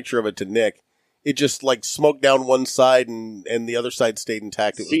sent a picture of it to Nick. It just like smoked down one side and the other side stayed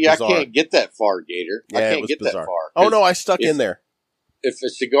intact. It was See, I bizarre. can't get that far, Gator. Yeah, I it can't was get bizarre. that far. Oh no, I stuck in there. If a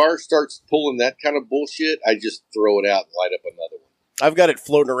cigar starts pulling that kind of bullshit, I just throw it out and light up another one. I've got it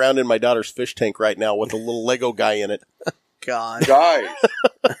floating around in my daughter's fish tank right now with a little Lego guy in it. God. Guys,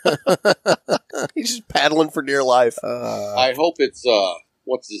 He's just paddling for dear life. I hope it's,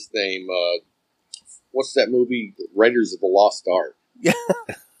 what's his name? What's that movie? Raiders of the Lost Ark. Yeah.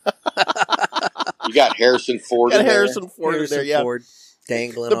 You got Harrison Ford in there. Harrison Ford in there, yeah. Ford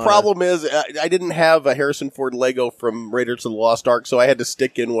dangling. The on problem is I didn't have a Harrison Ford Lego from Raiders of the Lost Ark, so I had to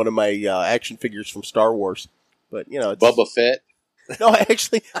stick in one of my action figures from Star Wars. But, you know, it's... Boba Fett. No,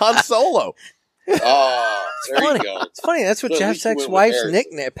 actually, Han Solo. Oh, there funny. you go. It's funny. That's what So at Jeff's least you went with ex-wife's Harrison.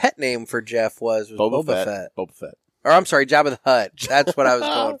 nickname, pet name for Jeff was Boba Fett. Boba Fett. Or I'm sorry, Jabba the Hutt. That's what I was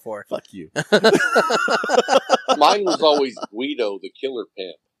going for. Fuck you. Mine was always Guido, the killer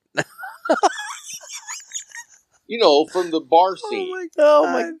pimp. You know, from the bar scene. Oh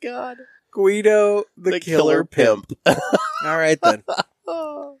my god. Guido the Killer Pimp. All right then.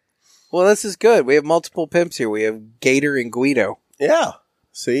 Well, this is good. We have multiple pimps here. We have Gator and Guido. Yeah.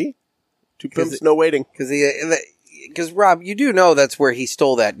 See? Two pimps, no waiting. Because Rob, you do know that's where he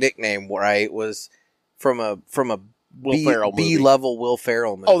stole that nickname, right? Was from a Will Ferrell movie. B-level Will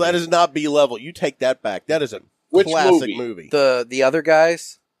Ferrell movie. Oh, that is not B level. You take that back. That is a Which classic movie? movie. The other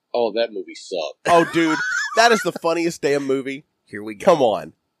guys. Oh, that movie sucked. Oh, dude, that is the funniest damn movie. Here we go. Come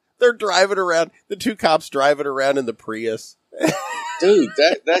on. They're driving around. The two cops driving around in the Prius. Dude,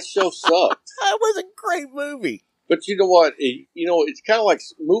 that show sucked. That was a great movie. But you know what? It's kind of like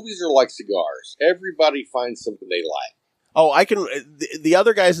movies are like cigars. Everybody finds something they like. Oh, I can. The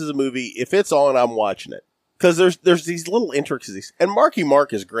other guys is a movie. If it's on, I'm watching it because there's these little intricacies, and Marky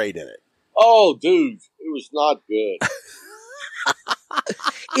Mark is great in it. Oh, dude, it was not good.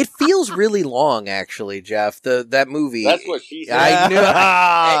 It feels really long, actually, Jeff. That movie. That's what she said. I knew.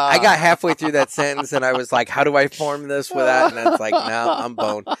 I got halfway through that sentence, and I was like, "How do I form this without?" And it's like, "No, I'm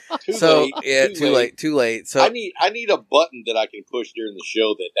boned." Too late. So I need a button that I can push during the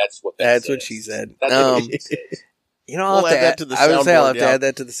show. That's what she said. That's what she said. You know, I'll We'll have add that to the I would say I'll soundboard, have to yeah. add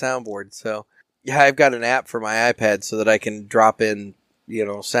that to the soundboard. So, yeah, I've got an app for my iPad so that I can drop in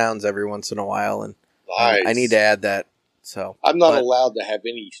sounds every once in a while, and Nice. I need to add that. So I'm not allowed to have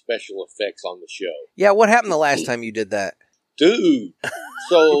any special effects on the show. Yeah, what happened the last time you did that? Dude,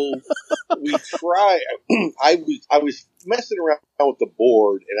 so we tried. I was messing around with the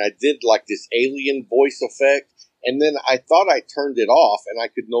board, and I did like this alien voice effect, and then I thought I turned it off, and I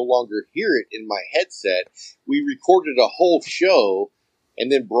could no longer hear it in my headset. We recorded a whole show,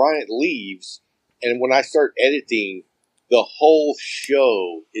 and then Bryant leaves, and when I start editing, the whole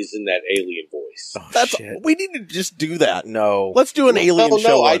show is in that alien voice. Oh, shit. We need to just do that. No. Let's do an alien show.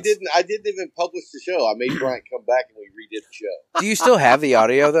 No, I once. didn't. I didn't even publish the show. I made Bryant come back and we redid the show. Do you still have the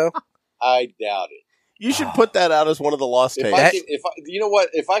audio, though? I doubt it. You should put that out as one of the lost tapes. You know what?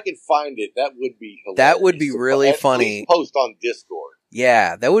 If I could find it, that would be hilarious. That would be really At funny. least post on Discord.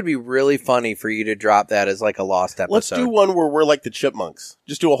 Yeah, that would be really funny for you to drop that as like a lost episode. Let's do one where we're like the Chipmunks.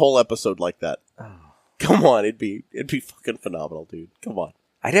 Just do a whole episode like that. Oh. Come on, it'd be fucking phenomenal, dude. Come on.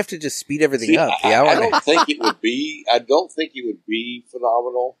 I'd have to just speed everything up. The hour. I don't think it would be. I don't think it would be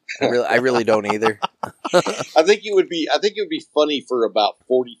phenomenal. I really don't either. I think it would be. I think it would be funny for about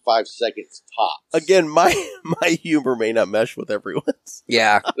 45 seconds tops. Again, my humor may not mesh with everyone's.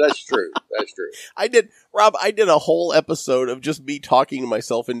 Yeah, that's true. That's true. I did a whole episode of just me talking to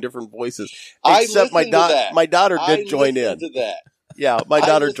myself in different voices. I Except my daughter did join in. To that. Yeah, my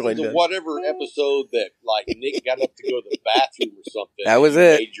daughter joined in. Whatever episode that like Nick got up to go to the bathroom or something. That was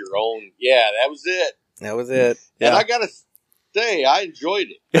it. Made your own. Yeah, that was it. That was it. Yeah. And I gotta say, I enjoyed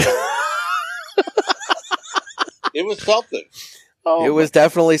it. It was something. Oh, it was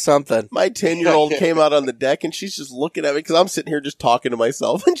definitely something. My 10-year-old came out on the deck and she's just looking at me because I'm sitting here just talking to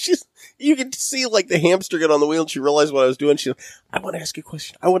myself. And you can see like the hamster get on the wheel and she realized what I was doing. She's like, I want to ask you a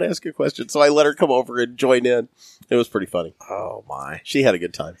question. I want to ask you a question. So I let her come over and join in. It was pretty funny. Oh my. She had a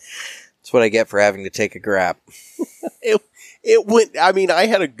good time. That's what I get for having to take a grab. It went, I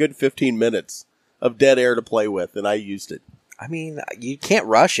had a good 15 minutes of dead air to play with and I used it. I mean, you can't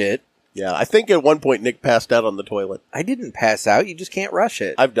rush it. Yeah, I think at one point Nick passed out on the toilet. I didn't pass out. You just can't rush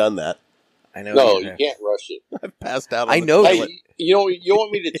it. I've done that. I know. No, you can't rush it. I've passed out on I the know. toilet. Hey, you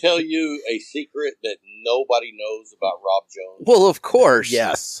want me to tell you a secret that nobody knows about Rob Jones? Well, of course.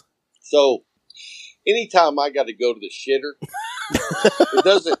 Yes. So, anytime I got to go to the shitter, it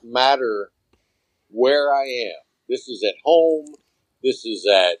doesn't matter where I am. This is at home. This is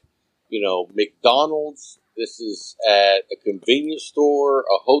at, McDonald's. This is at a convenience store,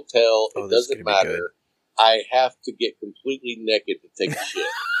 a hotel. Oh, it doesn't matter. I have to get completely naked to take a shit.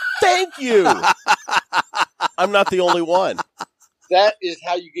 Thank you. I'm not the only one. That is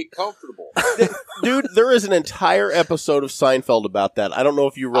how you get comfortable. Dude, there is an entire episode of Seinfeld about that. I don't know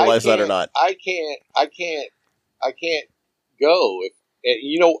if you realize that or not. I can't go.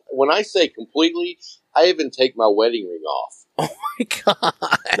 When I say completely, I even take my wedding ring off. Oh my God.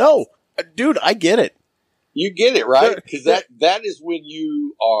 No, dude, I get it. You get it, right? Because that is when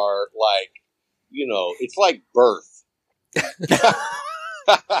you are like, it's like birth.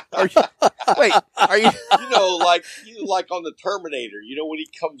 Are you? Like on the Terminator. When he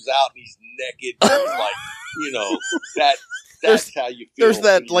comes out and he's naked, and that's how you feel. There's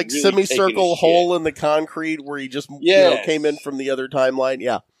that really semicircle hole in the concrete where he just came in from the other timeline.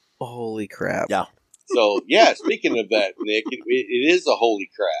 Yeah. Holy crap. Yeah. So speaking of that, Nick, it is a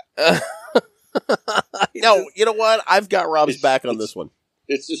holy crap. No, you know what? I've got Rob's back on this one.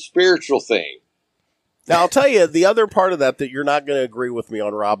 It's a spiritual thing. Now, I'll tell you, the other part of that you're not going to agree with me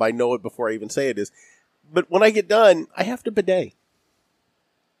on, Rob, I know it before I even say it is, but when I get done, I have to bidet.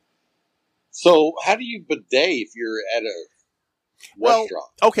 So, how do you bidet if you're at a restaurant?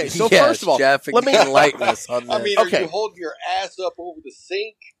 Okay, so yes, first of all, Jeff, let me enlighten us on this. I mean, are you holding your ass up over the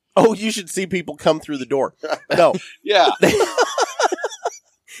sink? Oh, you should see people come through the door. No. Yeah.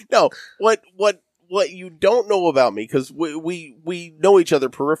 No, what you don't know about me, because we know each other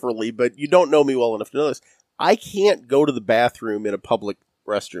peripherally, but you don't know me well enough to know this. I can't go to the bathroom in a public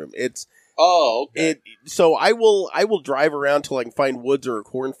restroom. Okay. So I will drive around till I can find woods or a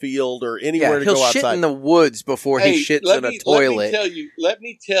cornfield or anywhere to go outside. He'll shit in the woods before he shits in a toilet. Let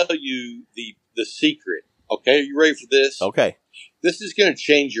me tell you the secret. Okay, are you ready for this? Okay. This is going to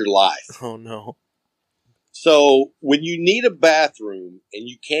change your life. Oh no. So, when you need a bathroom and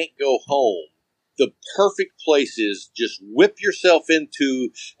you can't go home, the perfect place is just whip yourself into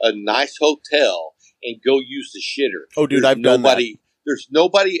a nice hotel and go use the shitter. Oh, dude, I've done that. There's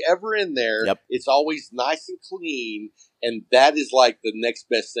nobody ever in there. Yep. It's always nice and clean, and that is like the next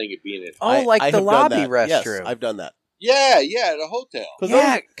best thing of being in. Oh, like I the have done lobby that. restroom. Yes, I've done that. Yeah, at a hotel.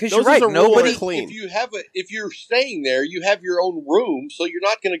 Yeah, because you're right. Nobody clean. If you're staying there, you have your own room, so you're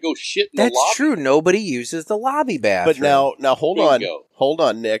not going to go shit in the lobby. That's true. Nobody uses the lobby bathroom. But now hold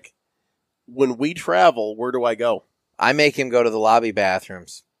on, Nick. When we travel, where do I go? I make him go to the lobby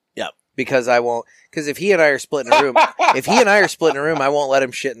bathrooms. Yep. Because I won't. Because if he and I are splitting a room, I won't let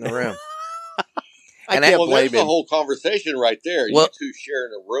him shit in the room. There's the whole conversation right there. You two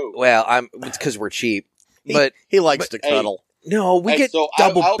sharing a room. Well, it's because we're cheap. He likes to cuddle. No, we get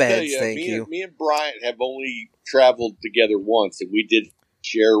double beds. Thank you. Me and Bryant have only traveled together once, and we did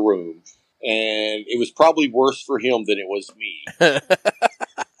share a room, and it was probably worse for him than it was me.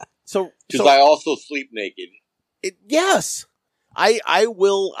 Because I also sleep naked. Yes, I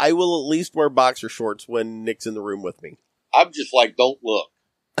will at least wear boxer shorts when Nick's in the room with me. I'm just like, don't look.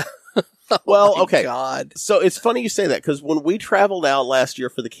 Well, okay. God. So it's funny you say that because when we traveled out last year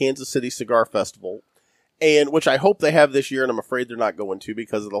for the Kansas City Cigar Festival, and which I hope they have this year, and I'm afraid they're not going to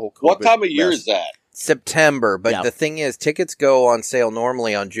because of the whole COVID What time of year mess. is that? September, but the thing is, tickets go on sale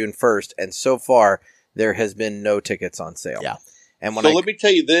normally on June 1st, and so far there has been no tickets on sale. Yeah. And let me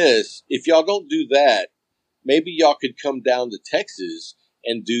tell you this: if y'all don't do that, maybe y'all could come down to Texas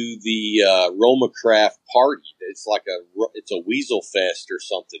and do the Roma Craft party. It's like it's a Weasel Fest or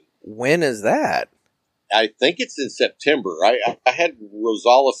something. When is that? I think it's in September. I had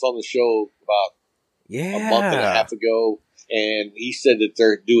Rosales on the show about a month and a half ago, and he said that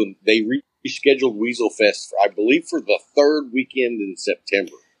they rescheduled Weasel Fest, I believe, for the third weekend in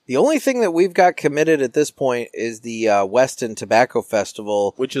September. The only thing that we've got committed at this point is the Weston Tobacco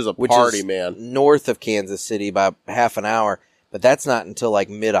Festival, which is a party, man, north of Kansas City, about half an hour, but that's not until like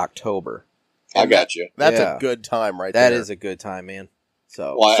mid-October. I got you. That's a good time, right there. That is a good time, man.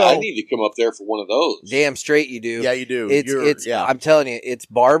 So I need to come up there for one of those. Damn straight you do. Yeah, you do. I'm telling you, it's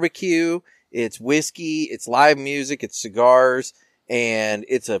barbecue, it's whiskey, it's live music, it's cigars, and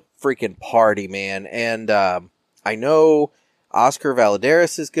it's a freaking party, man. And I know Oscar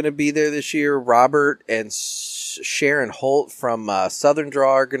Valadares is going to be there this year. Robert and Sharon Holt from Southern Draw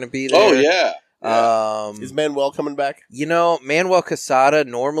are going to be there. Oh, yeah. Is Manuel coming back? Manuel Quesada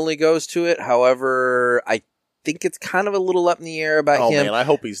normally goes to it. However, I think it's kind of a little up in the air about him. Man, I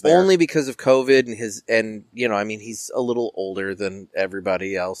hope he's there. Only because of COVID and he's a little older than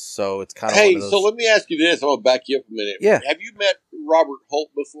everybody else, so it's kind of one of those. So let me ask you this. I'm going to back you up a minute. Yeah. Have you met Robert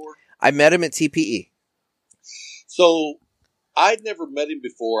Holt before? I met him at TPE. So I'd never met him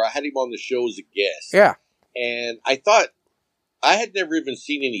before. I had him on the show as a guest. Yeah. And I thought, I had never even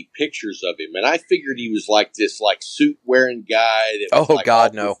seen any pictures of him, and I figured he was like this suit wearing guy that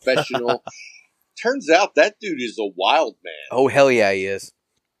was no. Professional. Turns out that dude is a wild man. Oh, hell yeah, he is.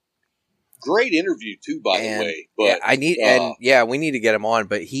 Great interview too, by the way. But we need to get him on.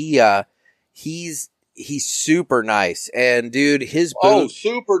 But he's super nice, and dude, his booth,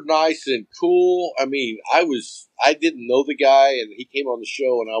 super nice and cool. I mean, I didn't know the guy, and he came on the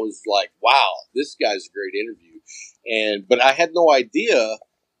show, and I was like, wow, this guy's a great interview. But I had no idea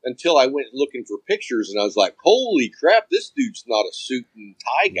until I went looking for pictures, and I was like, holy crap, this dude's not a suit and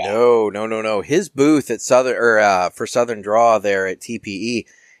tie guy. No. His booth at for Southern Draw there at TPE,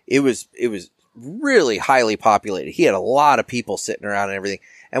 it was really highly populated. He had a lot of people sitting around and everything.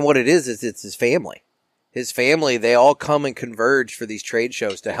 And what it is it's his family. His family, they all come and converge for these trade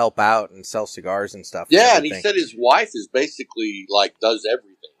shows to help out and sell cigars and stuff. Yeah, and he said his wife is basically does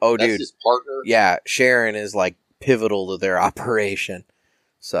everything. Oh, That's dude. his partner. Yeah, Sharon is pivotal to their operation.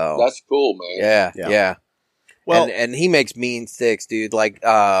 So that's cool, man. Yeah. Well, and he makes mean sticks, dude. Like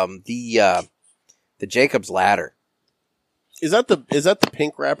the Jacob's Ladder. Is that the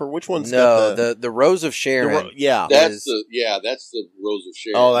pink wrapper? Which one's the Rose of Sharon? That's the Rose of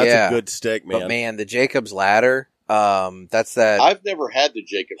Sharon. Oh, that's a good stick, man. But man, the Jacob's Ladder. That's that. I've never had the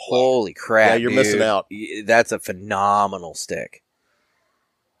Jacob's Ladder. Holy crap! Yeah, you're missing out. That's a phenomenal stick.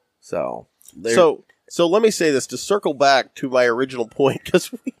 So let me say this to circle back to my original point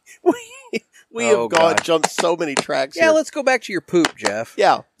because we have jumped so many tracks. Yeah, here. Let's go back to your poop, Jeff.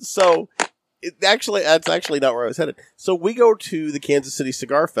 Yeah, so that's actually not where I was headed. So we go to the Kansas City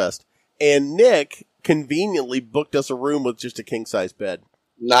Cigar Fest, and Nick conveniently booked us a room with just a king size bed.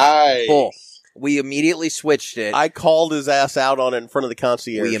 Nice. Cool. We immediately switched it. I called his ass out on it in front of the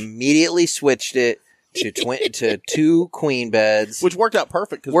concierge. We immediately switched it to two queen beds, which worked out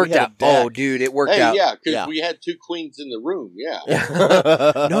perfect. Worked out. Oh, dude, it worked out. Yeah, because we had two queens in the room. Yeah.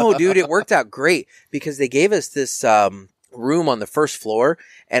 No, dude, it worked out great because they gave us this room on the first floor,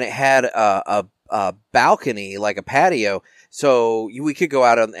 and it had a balcony, like a patio, so we could go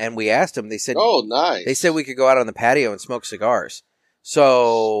out and we asked them. They said, "Oh, nice." They said we could go out on the patio and smoke cigars.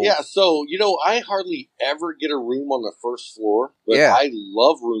 So Yeah, so, I hardly ever get a room on the first floor, but Yeah. I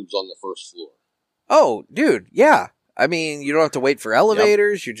love rooms on the first floor. Oh, dude, yeah. I mean, you don't have to wait for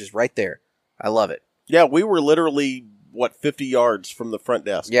elevators. You're just right there. I love it. Yeah, we were literally, 50 yards from the front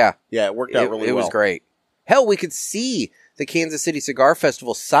desk. Yeah. Yeah, it worked out really well. It was great. Hell, we could see the Kansas City Cigar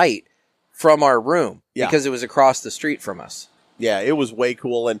Festival site from our room because it was across the street from us. Yeah, it was way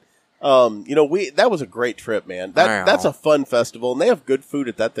cool. And, that was a great trip, man. That's a fun festival, and they have good food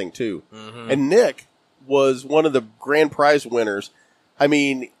at that thing, too. Mm-hmm. And Nick was one of the grand prize winners. I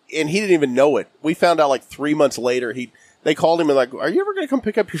mean, and he didn't even know it. We found out like 3 months later. They called him and like, "Are you ever going to come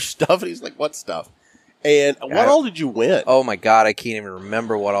pick up your stuff?" And he's like, "What stuff?" And what all did you win? Oh my God, I can't even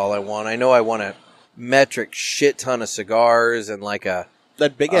remember what all I won. I know I won a metric shit ton of cigars and like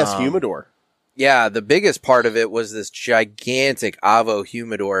that big ass humidor. Yeah, the biggest part of it was this gigantic Avo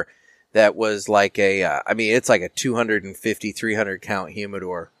humidor that was like it's like a 250, 300 count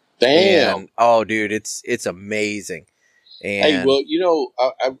humidor. Damn. And, oh, dude, it's amazing. And, Hey, well,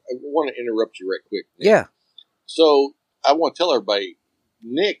 I want to interrupt you right quick, Nick. Yeah. So I want to tell everybody,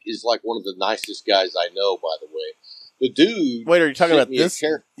 Nick is like one of the nicest guys I know, by the way. The dude. Wait, are you talking about this?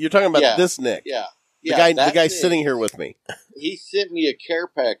 You're talking about this Nick? Yeah. The guy Nick, sitting here with me. He sent me a care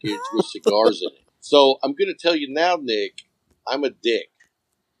package with cigars in it. So I'm going to tell you now, Nick, I'm a dick.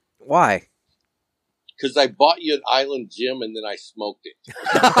 Why? Because I bought you an Island Gym and then I smoked it.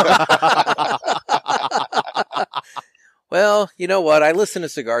 Well, you know what? I listen to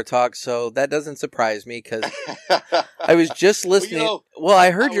Cigar Talk, so that doesn't surprise me because I was just listening. Well,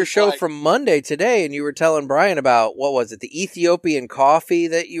 I heard your show from Monday today, and you were telling Brian about, what was it, the Ethiopian coffee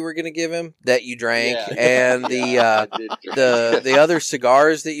that you were going to give him that you drank, and the other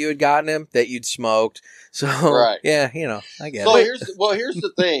cigars that you had gotten him that you'd smoked. So, yeah, I get it. Here's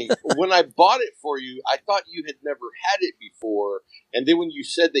the thing. When I bought it for you, I thought you had never had it before. And then when you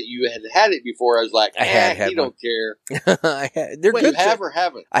said that you had it before, I was like, you don't care. They're good. You have or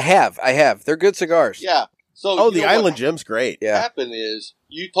haven't? I have. They're good cigars. Yeah. So, the Island Gym's great. What happened is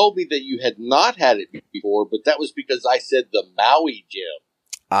you told me that you had not had it before, but that was because I said the Maui Gym.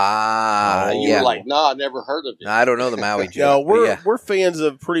 You were like, I never heard of it. I don't know the Maui Gym. No, we're fans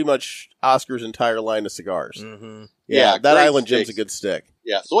of pretty much Oscar's entire line of cigars. Mm-hmm. Yeah, that Island Gym's a good stick.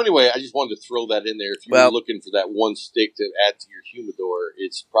 Yeah, so anyway, I just wanted to throw that in there. If you were looking for that one stick to add to your humidor,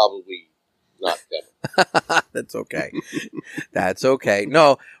 it's probably not coming. That's okay. That's okay.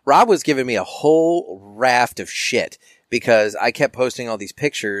 No, Rob was giving me a whole raft of shit because I kept posting all these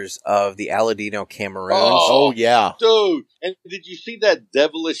pictures of the Aladino Cameroons. Oh, yeah. Dude, and did you see that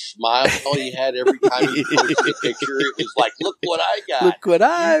devilish smile he had every time he posted a picture? It was like, look what I got. Look what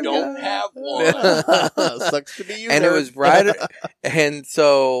I don't have one. Sucks to be you, and nerd. It was right. And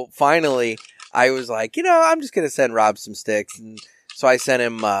so finally, I was like, I'm just going to send Rob some sticks. And so I sent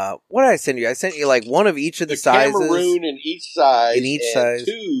him, what did I send you? I sent you like one of each of the sizes. Cameroon in each size. In each size.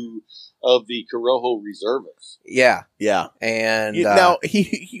 2 of the Corojo Reservas. Yeah. Yeah. And now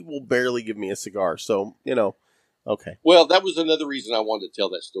he will barely give me a cigar, so okay. Well, that was another reason I wanted to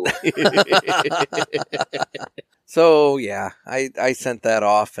tell that story. So yeah, I sent that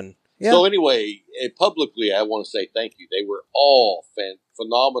off, and So anyway, publicly, I want to say thank you. They were all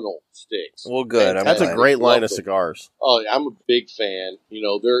phenomenal sticks. Well, good. That's a great line of cigars. Oh, I'm a big fan.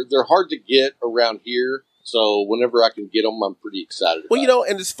 They're hard to get around here. So whenever I can get them, I'm pretty excited about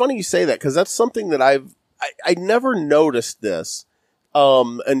it. And it's funny you say that because that's something that I never noticed this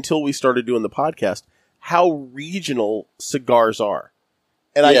until we started doing the podcast, how regional cigars are.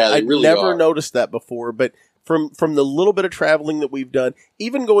 And I really never are. noticed that before, but from the little bit of traveling that we've done,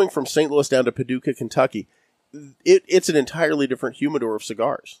 even going from St. Louis down to Paducah, Kentucky, it's an entirely different humidor of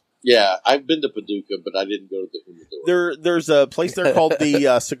cigars. Yeah, I've been to Paducah, but I didn't go to the humidor. There's a place there called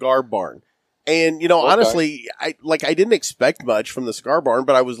the Cigar Barn. And, honestly, I didn't expect much from the Cigar Barn,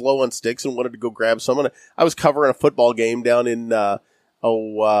 but I was low on sticks and wanted to go grab some. I was covering a football game down in,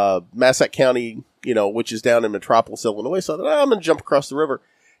 Massac County, which is down in Metropolis, Illinois. So I thought, I'm going to jump across the river.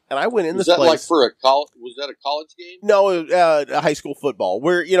 And I went in this place. Was that like for a college? Was that a college game? No, a high school football.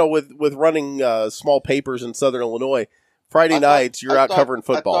 Where, with running small papers in Southern Illinois, Friday nights, you're out covering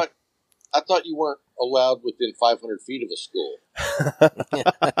football. I thought you weren't allowed within 500 feet of a school.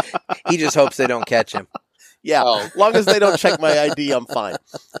 He just hopes they don't catch him. Yeah, as long as they don't check my ID, I'm fine.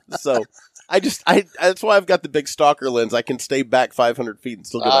 So that's why I've got the big stalker lens. I can stay back 500 feet and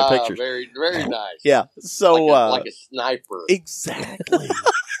still get my pictures. Very, very nice. Yeah, so like a sniper. Exactly.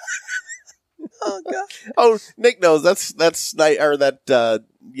 Oh God! Oh, Nick knows that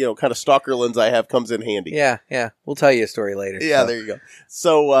kind of stalker lens I have comes in handy. Yeah. We'll tell you a story later. Yeah, there you go.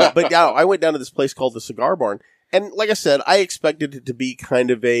 So, but yeah, I went down to this place called the Cigar Barn, And like I said, I expected it to be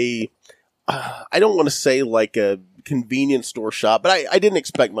kind of I don't want to say like a convenience store shop, but I didn't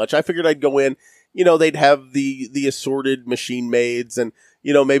expect much. I figured I'd go in, they'd have the assorted machine maids and,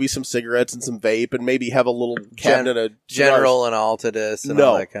 maybe some cigarettes and some vape and maybe have a little cabinet of General and Altadis and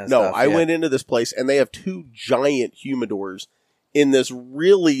all that kind of stuff. I went into this place and they have 2 giant humidors in this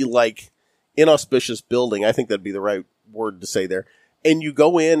really like inauspicious building. I think that'd be the right word to say there. And you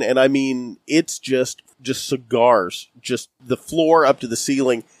go in and I mean, it's just cigars, just the floor up to the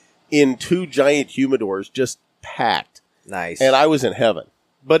ceiling in 2 giant humidors, just packed. Nice. And I was in heaven.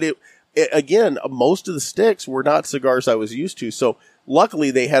 But it again, most of the sticks were not cigars I was used to. So luckily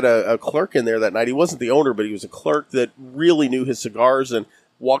they had a clerk in there that night. He wasn't the owner, but he was a clerk that really knew his cigars and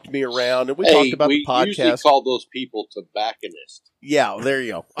walked me around. And we talked about the podcast. We usually call those people tobacconists. Yeah, there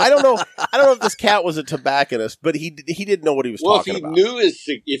you go. I don't know if this cat was a tobacconist, but he didn't know what he was talking about.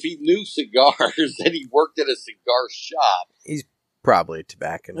 If he knew cigars, then he worked at a cigar shop. He's probably a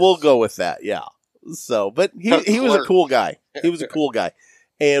tobacconist. We'll go with that, yeah. So, but he was a cool guy. He was a cool guy.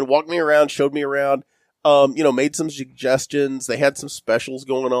 And walked me around, showed me around, made some suggestions. They had some specials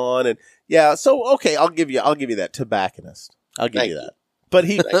going on. And yeah, so okay, I'll give you that tobacconist. I'll give you that.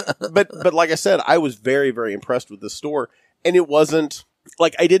 But but like I said, I was very, very impressed with the store. And it wasn't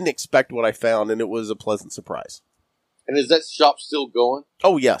like I didn't expect what I found, and it was a pleasant surprise. And is that shop still going?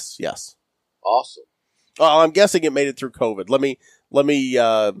 Oh, yes. Awesome. Well, I'm guessing it made it through COVID. Let me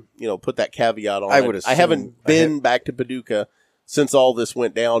put that caveat on. I haven't been back to Paducah since all this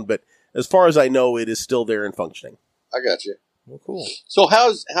went down, but as far as I know, it is still there and functioning. I got you. Well, cool. So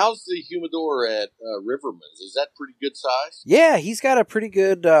how's the humidor at Riverman's? Is that pretty good size? Yeah, he's got a pretty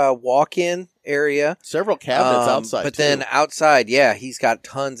good walk-in area. Several cabinets outside, but then outside, yeah, he's got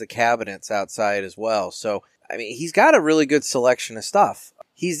tons of cabinets outside as well. So I mean, he's got a really good selection of stuff.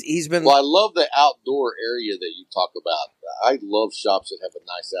 He's been. Well, I love the outdoor area that you talk about. I love shops that have a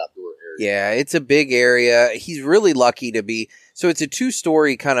nice outdoor area. Yeah, it's a big area. He's really lucky to be. So it's a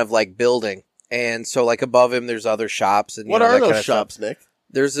 2-story kind of like building. And so, like, above him, there's other shops. And what are those shops, Nick?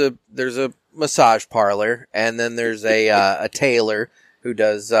 There's a massage parlor, and then there's a tailor who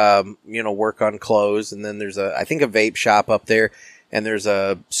does work on clothes, and then there's I think a vape shop up there, and there's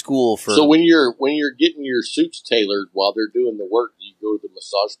a school for. So when you're getting your suits tailored while they're doing the work, you go to the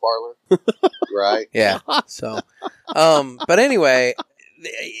massage parlor, right? Yeah. So, but anyway,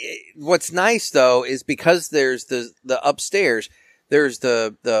 what's nice though is because there's the upstairs. There's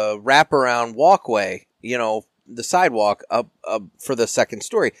the wraparound walkway, the sidewalk up for the second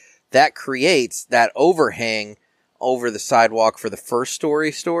story. That creates that overhang over the sidewalk for the first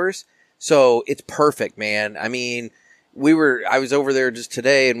story stores. So it's perfect, man. I mean, I was over there just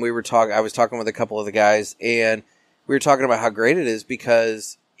today and I was talking with a couple of the guys and we were talking about how great it is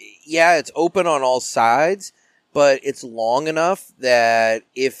because yeah, it's open on all sides, but it's long enough that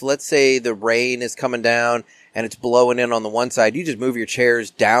if, let's say, the rain is coming down and it's blowing in on the one side, you just move your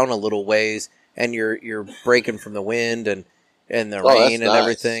chairs down a little ways and you're breaking from the wind and the rain and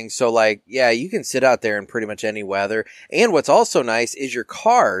everything. So like, yeah, you can sit out there in pretty much any weather. And what's also nice is your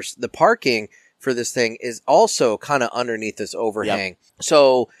cars, the parking for this thing is also kind of underneath this overhang. Yep.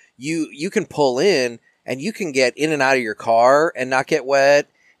 So you can pull in and you can get in and out of your car and not get wet.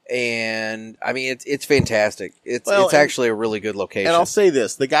 And I mean, it's fantastic. It's actually a really good location. And I'll say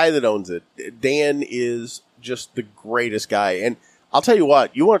this, the guy that owns it, Dan, is just the greatest guy. And I'll tell you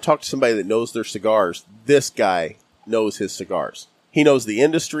what, you want to talk to somebody that knows their cigars. This guy knows his cigars. He knows the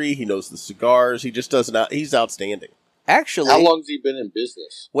industry. He knows the cigars. He just doesn't, he's outstanding. Actually, how long has he been in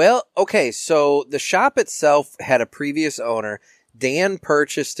business? Well, okay. So the shop itself had a previous owner. Dan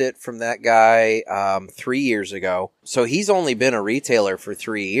purchased it from that guy 3 years ago. So he's only been a retailer for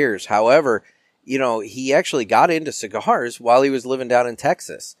 3 years. However, he actually got into cigars while he was living down in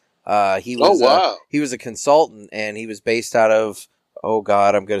Texas. He was a consultant, and he was based out of, oh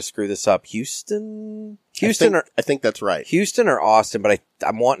God, I'm going to screw this up, Houston, I think that's right. Houston or Austin, but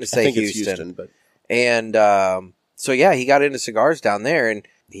I'm wanting to say I think Houston. It's Houston, but and so yeah, he got into cigars down there, and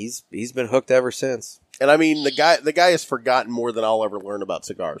he's been hooked ever since. And I mean, the guy has forgotten more than I'll ever learn about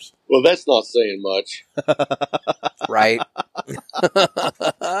cigars. Well, that's not saying much, right?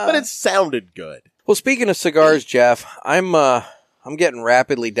 But it sounded good. Well, speaking of cigars, Jeff, I'm getting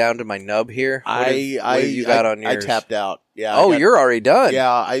rapidly down to my nub here. What have you got on yours? I tapped out. Yeah. Oh, you're already done.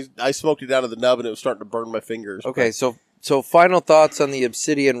 Yeah, I smoked it down to the nub and it was starting to burn my fingers. Okay, so final thoughts on the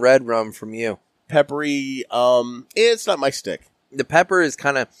Obsidian Redrum from you. Peppery. It's not my stick. The pepper is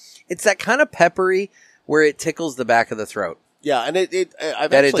it's that kind of peppery where it tickles the back of the throat. Yeah, and I've that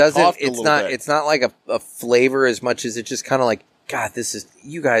actually it doesn't. coughed a It's little not. bit. It's not like a flavor as much as it just kind of like God,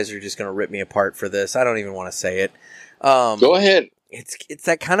 you guys are just going to rip me apart for this. I don't even want to say it. Go ahead. It's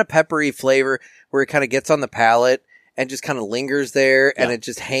that kind of peppery flavor where it kind of gets on the palate and just kind of lingers there, and it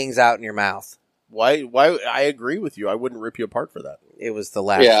just hangs out in your mouth. Why? I agree with you. I wouldn't rip you apart for that. It was the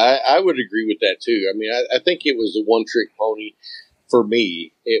last. Yeah, I would agree with that too. I mean, I think it was a one-trick pony. For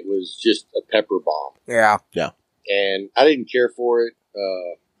me, it was just a pepper bomb. Yeah. And I didn't care for it.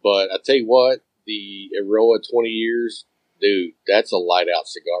 But I tell you what, the Aroa 20 years, dude, that's a light out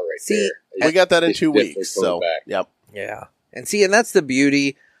cigar right there. We got that in 2 weeks. So, yep. Yeah. And that's the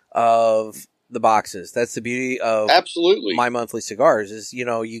beauty of the boxes. That's the beauty of absolutely My Monthly Cigars is,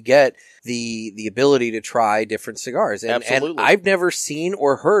 you get the ability to try different cigars. And I've never seen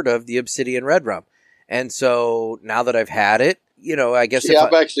or heard of the Obsidian Redrum. And so now that I've had it, I guess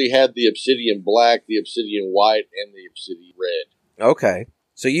I've actually had the Obsidian Black, the Obsidian White, and the Obsidian Red. Okay.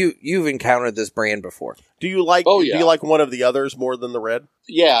 So you've encountered this brand before. Do you like do you like one of the others more than the red?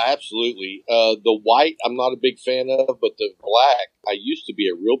 Yeah, absolutely. The white I'm not a big fan of, but the black I used to be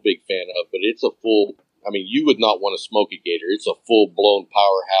a real big fan of, but it's a full you would not want to smoke a Gator. It's a full blown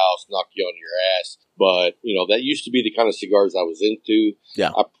powerhouse, knock you on your ass. But, that used to be the kind of cigars I was into.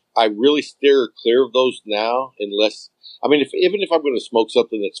 Yeah. I really steer clear of those now unless even if I'm going to smoke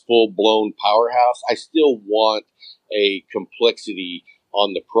something that's full blown powerhouse, I still want a complexity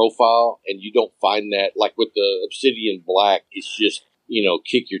on the profile, and you don't find that like with the Obsidian Black. It's just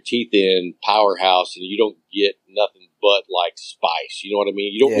kick your teeth in powerhouse, and you don't get nothing but like spice. You know what I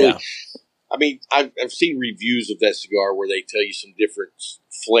mean? You don't really. I mean, I've seen reviews of that cigar where they tell you some different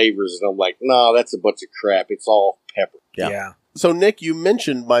flavors, and I'm like, no, that's a bunch of crap. It's all pepper. Yeah. So, Nick, you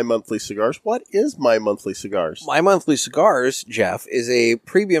mentioned My Monthly Cigars. What is My Monthly Cigars? My Monthly Cigars, Jeff, is a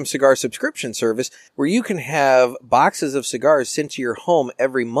premium cigar subscription service where you can have boxes of cigars sent to your home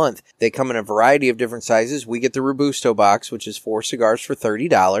every month. They come in a variety of different sizes. We get the Robusto box, which is 4 cigars for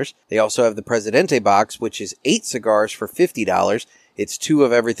 $30. They also have the Presidente box, which is 8 cigars for $50. It's 2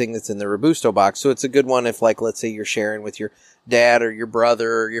 of everything that's in the Robusto box. So it's a good one if, let's say you're sharing with your dad or your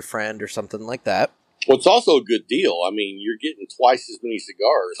brother or your friend or something like that. Well, it's also a good deal. I mean, you're getting twice as many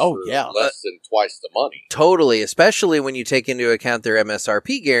cigars for less than twice the money. Totally, especially when you take into account their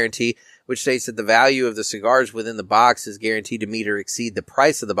MSRP guarantee, which states that the value of the cigars within the box is guaranteed to meet or exceed the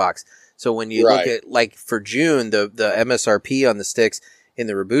price of the box. So when you look at, for June, the MSRP on the sticks in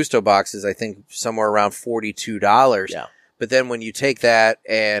the Robusto box is, I think, somewhere around $42. Yeah. But then when you take that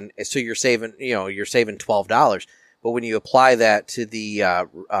so you're saving $12. But when you apply that to the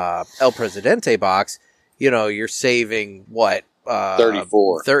El Presidente box, you're saving what?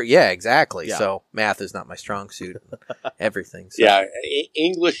 34. Yeah, exactly. Yeah. So math is not my strong suit. Everything. So. Yeah,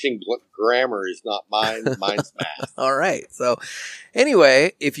 English and grammar is not mine. Mine's math. All right. So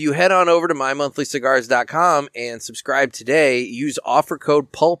anyway, if you head on over to mymonthlycigars.com and subscribe today, use offer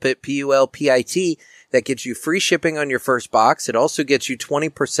code PULPIT, PULPIT. That gets you free shipping on your first box. It also gets you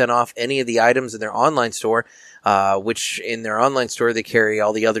 20% off any of the items in their online store, which in their online store, they carry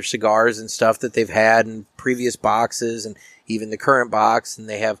all the other cigars and stuff that they've had in previous boxes and even the current box. And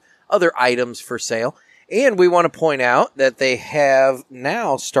they have other items for sale. And we want to point out that they have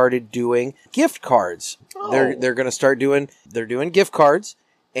now started doing gift cards. Oh. They're going to start doing gift cards.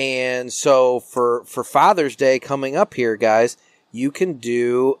 And so for Father's Day coming up here, guys, you can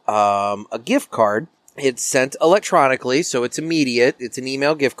do a gift card. It's sent electronically, so it's immediate. It's an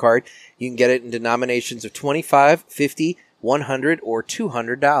email gift card. You can get it in denominations of $25, $50, $100, or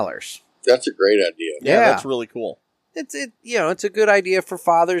 $200. That's a great idea. Yeah, that's really cool. It's a good idea for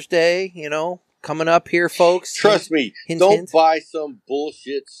Father's Day, coming up here, folks. Trust me, don't buy some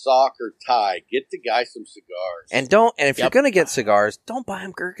bullshit sock or tie. Get the guy some cigars. And if you're going to get cigars, don't buy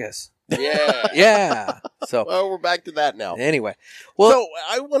them Gurkhas. Yeah. Yeah. So, well, we're back to that now. Anyway. So,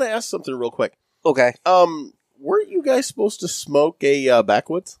 I want to ask something real quick. Okay. Weren't you guys supposed to smoke a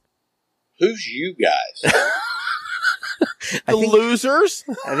backwoods? Who's you guys? Losers?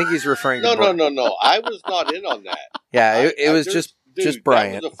 I think he's referring to No. I was not in on that. Yeah, it was just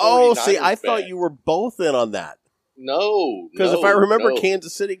Bryant. I thought you were both in on that. No. Because if I remember,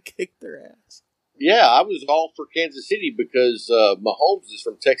 Kansas City kicked their ass. Yeah, I was all for Kansas City because Mahomes is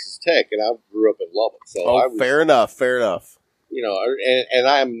from Texas Tech, and I grew up in Lubbock. So fair enough. And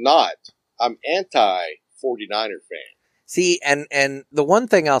I'm anti-49er fan. See, and the one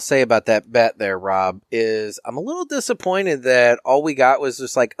thing I'll say about that bet there, Rob, is I'm a little disappointed that all we got was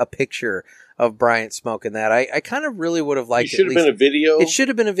just like a picture of Bryant smoking that. I kind of really would have liked it. Should have been a video. It should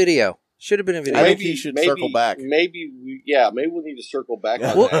have been a video. I think he should circle back. Maybe we'll need to circle back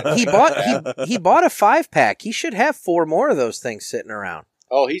on that. He bought a 5-pack. He should have 4 more of those things sitting around.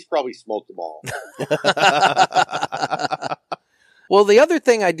 Oh, he's probably smoked them all. Well, the other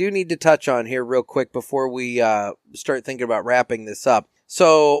thing I do need to touch on here real quick before we start thinking about wrapping this up.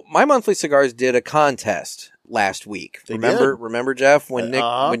 So My Monthly Cigars did a contest last week. Remember, Jeff, when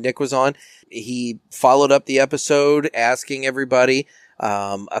Nick was on? He followed up the episode asking everybody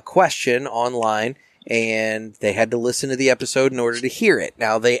a question online, and they had to listen to the episode in order to hear it.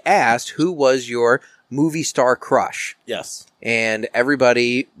 Now, they asked, who was your movie star crush? Yes. And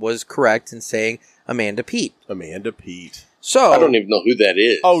everybody was correct in saying Amanda Peet. Amanda Peet. So I don't even know who that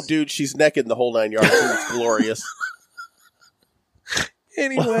is. Oh, dude, she's naked in the whole 9 yards, and it's glorious.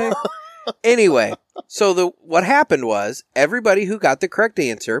 Anyway, so what happened was everybody who got the correct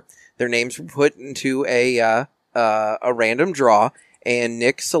answer, their names were put into a random draw, and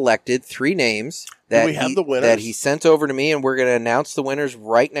Nick selected 3 names that we have the winners? that he sent over to me, and we're going to announce the winners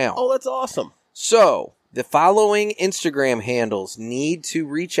right now. Oh, that's awesome. So the following Instagram handles need to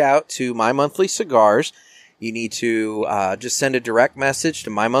reach out to My Monthly Cigars. You need to just send a direct message to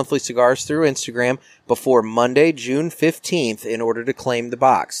My Monthly Cigars through Instagram before Monday, June 15th in order to claim the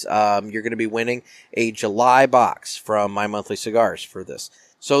box. You're going to be winning a July box from My Monthly Cigars for this.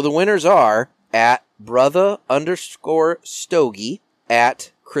 So the winners are at brother_stogie,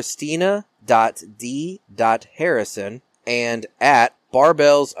 at Christina.d.Harrison, and at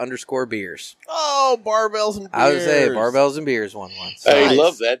barbells_beers. Oh, barbells and beers. I would say barbells and beers won one. So I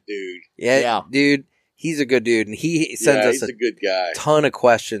love that dude. yeah, dude. He's a good dude, and he sends us a good guy. ton of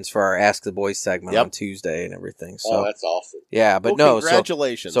questions for our Ask the Boys segment on Tuesday and everything. So oh, that's awesome. Yeah, but well, no,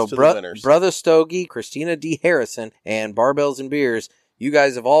 congratulations so to the winners. Brother Stogie, Christina D. Harrison, and Barbells and Beers, you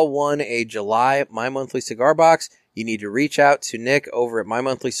guys have all won a July My Monthly Cigar box. You need to reach out to Nick over at My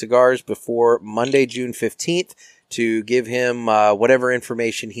Monthly Cigars before Monday, June 15th to give him whatever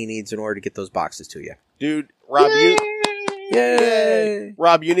information he needs in order to get those boxes to you. Dude, Rob, Yay!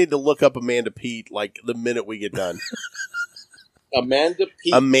 Rob, you need to look up Amanda Peet like the minute we get done. Amanda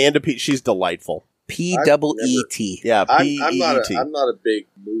Peet. Amanda Peet, she's delightful. P-E-E-T. Yeah, I'm P-E-E-T. not a big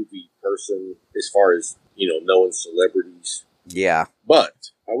movie person as far as knowing celebrities. Yeah.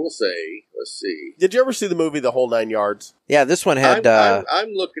 But I will say, let's see. Did you ever see the movie The Whole 9 Yards? Yeah, this one had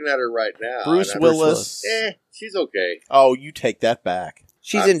I'm looking at her right now. Bruce Willis. She's okay. Oh, you take that back.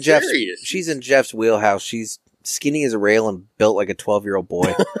 She's I'm in Jeff's. serious. She's in Jeff's wheelhouse. She's skinny as a rail and built like a 12-year-old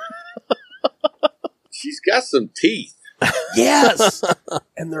boy. She's got some teeth. Yes,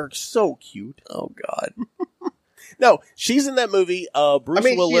 and they're so cute. Oh God. No, she's in that movie. Bruce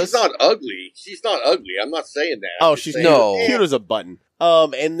Willis. she's not ugly. She's not ugly. I'm not saying that. Oh, I'm just she's saying, cute as a button.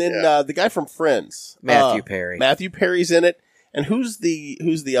 And then the guy from Friends, Matthew Perry. Matthew Perry's in it. And who's the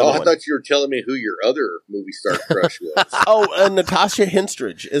other I one? thought you were telling me who your other movie star crush was. Oh, Natasha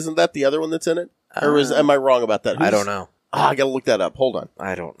Henstridge. Isn't that the other one that's in it? Or am I wrong about that? I don't know. I gotta look that up. Hold on.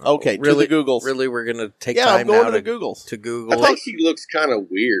 I don't know. Okay, really, to the Googles. Really, we're gonna take Yeah, time I'm going now to the Googles. to I Google. think she looks kind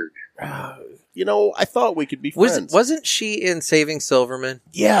of weird. I thought we could be friends. Wasn't she in Saving Silverman?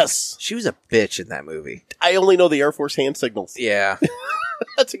 Yes. She was a bitch in that movie. I only know the Air Force hand signals. Yeah.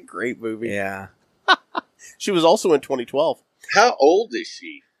 That's a great movie. Yeah. She was also in 2012. How old is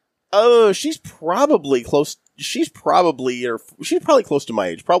she? Oh, she's probably close. She's probably close to my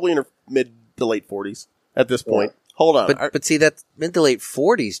age. Probably in her mid to late 40s at this point. Hold on. But see, that's mid to late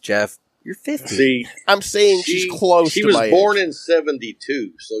 40s, Jeff. You're 50. See, I'm saying she's close to my age. She was born in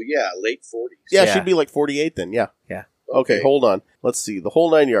 72, so yeah, late 40s. Yeah, Yeah. she'd be like 48 then, yeah. Yeah. Okay, hold on. Let's see. The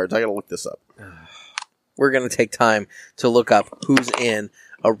Whole 9 Yards. I gotta look this up. We're going to take time to look up who's in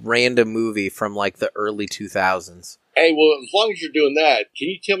a random movie from like the early 2000s. Hey, well, as long as you're doing that, can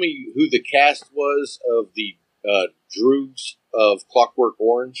you tell me who the cast was of the Droogs of Clockwork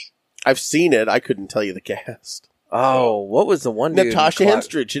Orange? I've seen it. I couldn't tell you the cast. Oh, what was the one dude? Natasha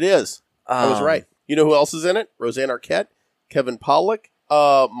Henstridge. It is. I was right. You know who else is in it? Roseanne Arquette, Kevin Pollak,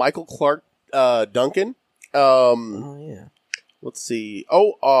 Michael Clark Duncan. Oh, yeah. Let's see.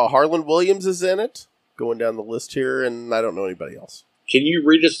 Oh, Harlan Williams is in it. Going down the list here, and I don't know anybody else. Can you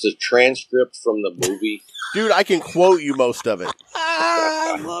read us the transcript from the movie? Dude, I can quote you most of it.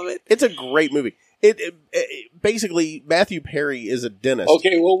 I love it. It's a great movie. It basically, Matthew Perry is a dentist.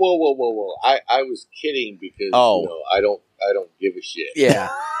 Okay, whoa. I was kidding because I don't give a shit. Yeah.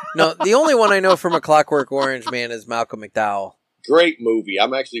 No, the only one I know from A Clockwork Orange, man, is Malcolm McDowell. Great movie.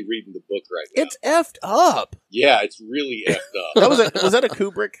 I'm actually reading the book right now. It's effed up. Yeah, it's really effed up. Was that a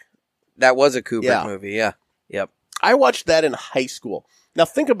Kubrick? That was a Kubrick movie, yeah. Yep. I watched that in high school. Now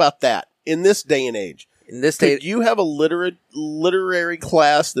think about that. In this day and age, could you have a literary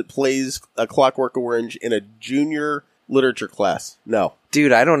class that plays A Clockwork Orange in a junior literature class. No.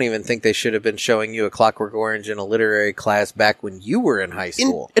 Dude, I don't even think they should have been showing you A Clockwork Orange in a literary class back when you were in high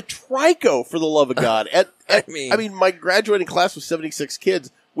school. At Trico, for the love of God. I mean- mean, my graduating class was 76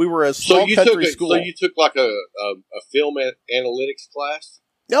 kids. We were a small country school. So you took like a film analytics class?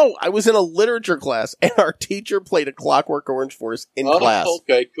 No, I was in a literature class, and our teacher played A Clockwork Orange for us in class.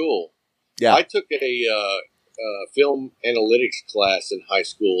 Okay, cool. Yeah. I took a film analytics class in high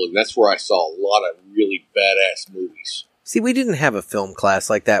school, and that's where I saw a lot of really badass movies. See, we didn't have a film class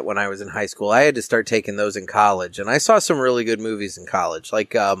like that when I was in high school. I had to start taking those in college, and I saw some really good movies in college.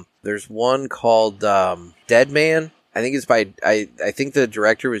 Like, there's one called Dead Man. I think it's by, I think the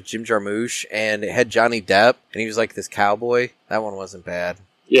director was Jim Jarmusch, and it had Johnny Depp, and he was like this cowboy. That one wasn't bad.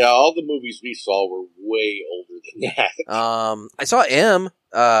 Yeah, all the movies we saw were way older than that. I saw M,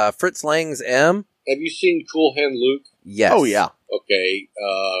 Fritz Lang's M. Have you seen Cool Hand Luke? Yes. Oh, yeah. Okay,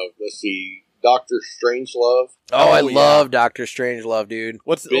 let's see. Dr. Strangelove. Oh, I yeah. love Dr. Strangelove, dude.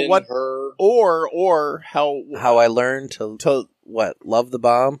 Ben-Hur. Or how I learned to love the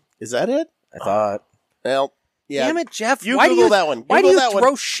bomb. is that it? I thought. Well, yeah. Damn it, Jeff. You why Google do you, that one. Why do Google you that one.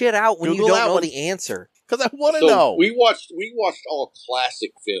 throw shit out when Google you that don't know one. the answer? Because I want to So know. we watched all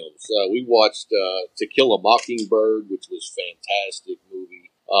classic films. We watched To Kill a Mockingbird, which was a fantastic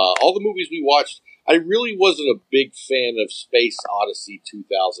movie. All the movies we watched. I really wasn't a big fan of Space Odyssey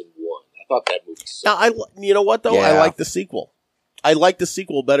 2001. I thought that movie sucked. Now, you know what though? Yeah. I like the sequel. I like the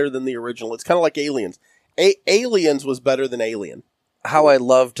sequel better than the original. It's kind of like Aliens. Aliens was better than Alien. How I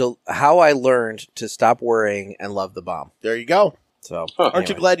learned to stop worrying and love the bomb. There you go. So, Aren't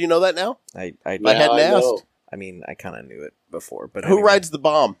you glad you know that now? I I hadn't asked. know. I mean, I kind of knew it before, but Who anyway. rides the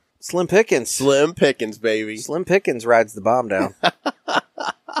bomb? Slim Pickens? Slim Pickens, baby. Slim Pickens rides the bomb down.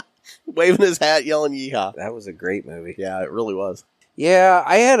 Waving his hat, yelling yeehaw. That was a great movie. Yeah, it really was. Yeah,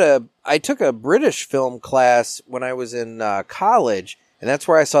 I took a British film class when I was in college, and that's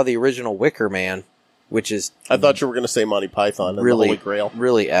where I saw the original Wicker Man, which is I thought you were going to say Monty Python and really the Holy Grail.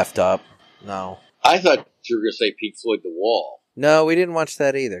 really effed up. No, I thought you were going to say Pink Floyd The Wall. no, we didn't watch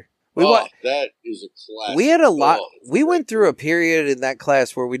that either. That is a classic. We had a lot. it's We a went great through a movie. period in that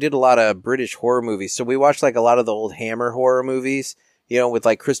class where we did a lot of British horror movies. So we watched like a lot of the old Hammer horror movies, with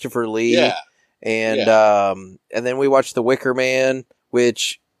like Christopher Lee. Yeah. And then we watched The Wicker Man,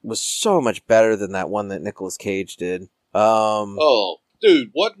 which was so much better than that one that Nicolas Cage did. Oh, dude,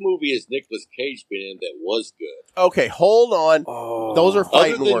 what movie has Nicolas Cage been in that was good? Okay, hold on. Oh. Those are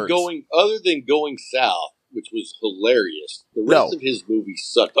fighting words. Other than Going South, which was hilarious, the No. rest of his movies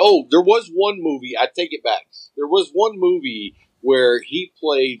sucked. Oh, there was one movie. I take it back. There was one movie where he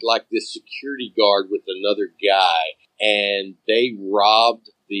played like this security guard with another guy, and they robbed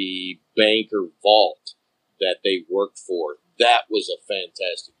the bank or vault that they worked for. That was a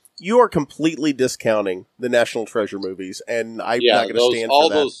fantastic. You are completely discounting the National Treasure movies, and I'm not going to stand all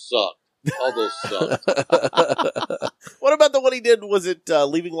for that. those sucked. All those sucked. What about the one he did? Was it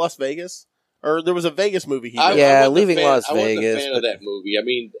Leaving Las Vegas? Or there was a Vegas movie he did. Yeah, wasn't a Leaving fan- Las I wasn't Vegas, a fan but- of that movie. I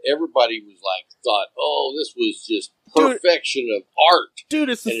mean, everybody was like, thought, oh, this was just Dude. perfection of art. Dude,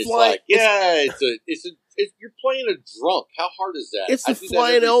 it's the And it's flying. like, yeah, you're playing a drunk. How hard is that? It's I the do that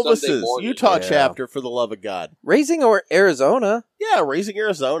Flying every Sunday Elvises morning. Utah Yeah. chapter, for the love of God. Raising Arizona. Yeah, Raising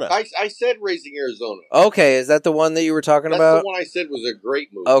Arizona. I said Raising Arizona. Okay, is that the one that you were talking That's about? the one I said was a great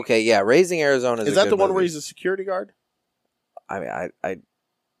movie. Okay, yeah, Raising Arizona Is a that good the one movie. where he's a security guard? I mean, I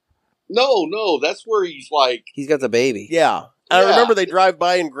No, that's where he's like, he's got the baby. Yeah. I Yeah. remember they drive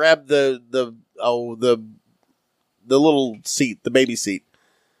by and grab the little seat, the baby seat.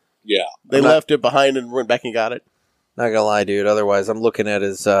 yeah. They I'm not- left it behind and went back and got it. Not gonna lie, dude. Otherwise, I'm looking at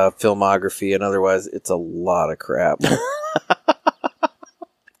his filmography, and otherwise, it's a lot of crap.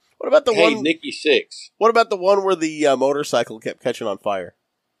 What about the Hey, one? Nikki Sixx. What about the one where the motorcycle kept catching on fire?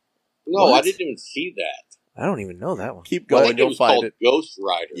 No, What? I didn't even see that. I don't even know that one. Keep I going, think it you'll was find called it. Ghost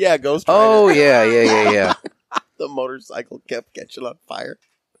Rider. Yeah, Ghost Rider. Oh yeah. The motorcycle kept catching on fire.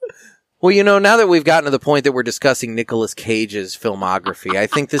 Well, now that we've gotten to the point that we're discussing Nicolas Cage's filmography, I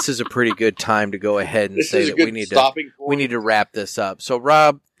think this is a pretty good time to go ahead and This say is a that good we need stopping point. we need to wrap this up. So,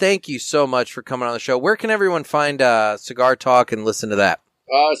 Rob, thank you so much for coming on the show. Where can everyone find Cigar Talk and listen to that?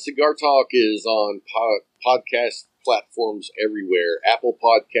 Cigar Talk is on podcast platforms everywhere. Apple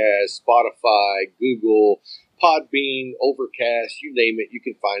Podcasts, Spotify, Google, Podbean, Overcast, you name it, you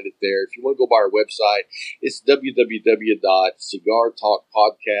can find it there. If you want to go by our website, it's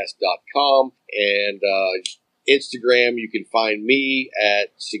www.cigartalkpodcast.com. And Instagram, you can find me at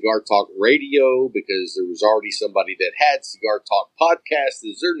Cigar Talk Radio, because there was already somebody that had Cigar Talk Podcast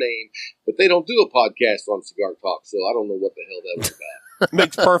as their name, but they don't do a podcast on Cigar Talk, so I don't know what the hell that was about.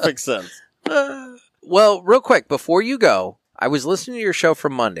 Makes perfect sense. Well, real quick, before you go, I was listening to your show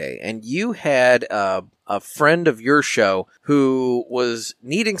from Monday, and you had a friend of your show who was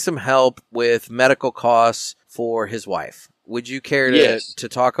needing some help with medical costs for his wife. Would you care to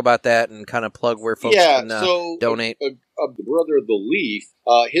talk about that and kind of plug where folks can donate? The brother of the Leaf,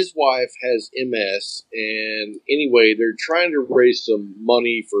 his wife has MS, and anyway, they're trying to raise some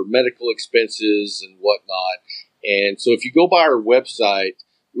money for medical expenses and whatnot. And so if you go by our website,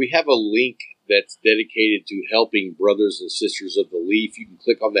 we have a link that's dedicated to helping brothers and sisters of the Leaf. You can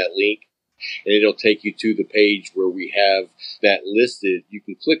click on that link, and it'll take you to the page where we have that listed. You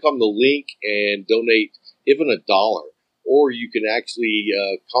can click on the link and donate even $1. Or you can actually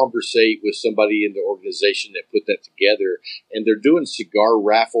conversate with somebody in the organization that put that together. And they're doing cigar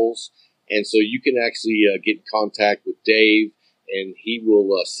raffles. And so you can actually get in contact with Dave, and he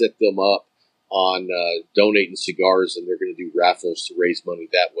will set them up on donating cigars, and they're going to do raffles to raise money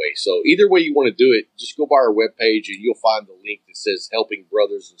that way. So either way you want to do it, just go by our webpage, and you'll find the link that says Helping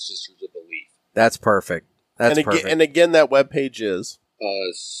Brothers and Sisters of the Leaf. That's perfect. Perfect. And again, that webpage is?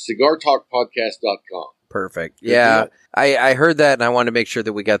 CigarTalkPodcast.com. Perfect. Yeah, I heard that, and I wanted to make sure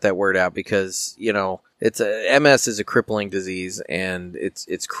that we got that word out because, MS is a crippling disease, and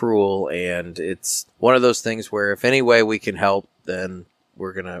it's cruel, and it's one of those things where if any way we can help, then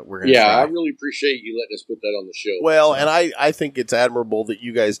we're gonna yeah, try. I really appreciate you letting us put that on the show. Well, and I think it's admirable that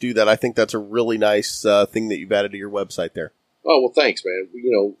you guys do that. I think that's a really nice thing that you've added to your website there. Oh, well, thanks, man.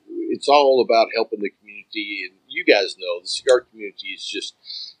 It's all about helping the community, and you guys know the cigar community is just,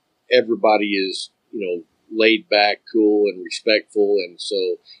 everybody is, laid back, cool, and respectful. And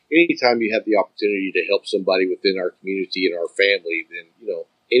so anytime you have the opportunity to help somebody within our community and our family, then,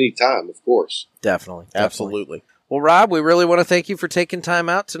 anytime, of course. Definitely. Absolutely. Well, Rob, we really want to thank you for taking time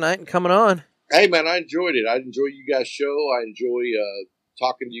out tonight and coming on. Hey, man, I enjoyed it. I enjoy you guys' show. I enjoy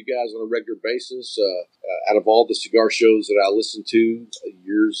talking to you guys on a regular basis. Out of all the cigar shows that I listen to,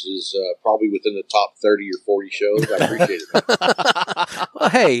 yours is probably within the top 30 or 40 shows. I appreciate it, man. Well,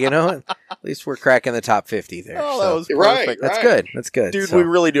 hey, at least we're cracking the top 50 there. Oh, that was Right, perfect. That's good. That's good. Dude, we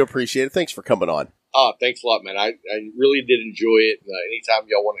really do appreciate it. Thanks for coming on. Oh, thanks a lot, man. I really did enjoy it. Anytime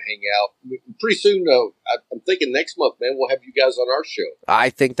y'all want to hang out. Pretty soon, I'm thinking next month, man, we'll have you guys on our show.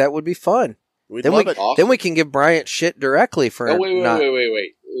 I think that would be fun. We'd love it. Awesome. Then we can give Bryant shit directly for wait. Let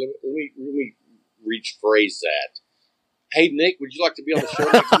me rephrase that. Hey, Nick, would you like to be on the show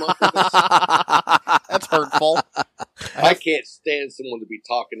next month with us? That's hurtful. I can't stand someone to be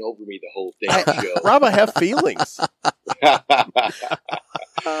talking over me the whole damn show. Rob, I have feelings.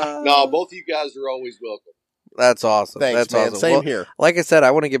 No, both of you guys are always welcome. That's awesome. Thanks, That's man. awesome. Same here. Like I said,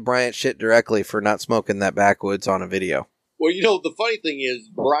 I want to give Bryant shit directly for not smoking that backwoods on a video. Well, the funny thing is,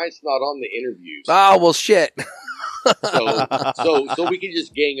 Brian's not on the interviews. Oh, well, shit. So we can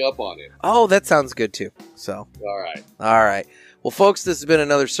just gang up on him. Oh, that sounds good, too. So. All right. Well, folks, this has been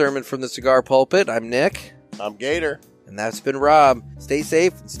another sermon from the Cigar Pulpit. I'm Nick. I'm Gator. And that's been Rob. Stay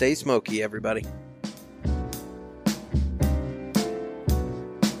safe and stay smoky, everybody.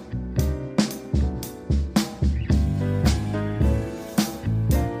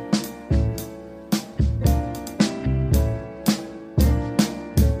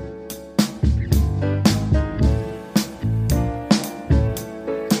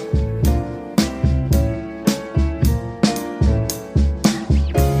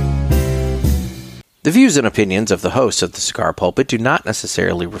 The views and opinions of the hosts of the Cigar Pulpit do not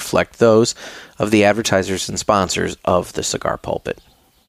necessarily reflect those of the advertisers and sponsors of the Cigar Pulpit.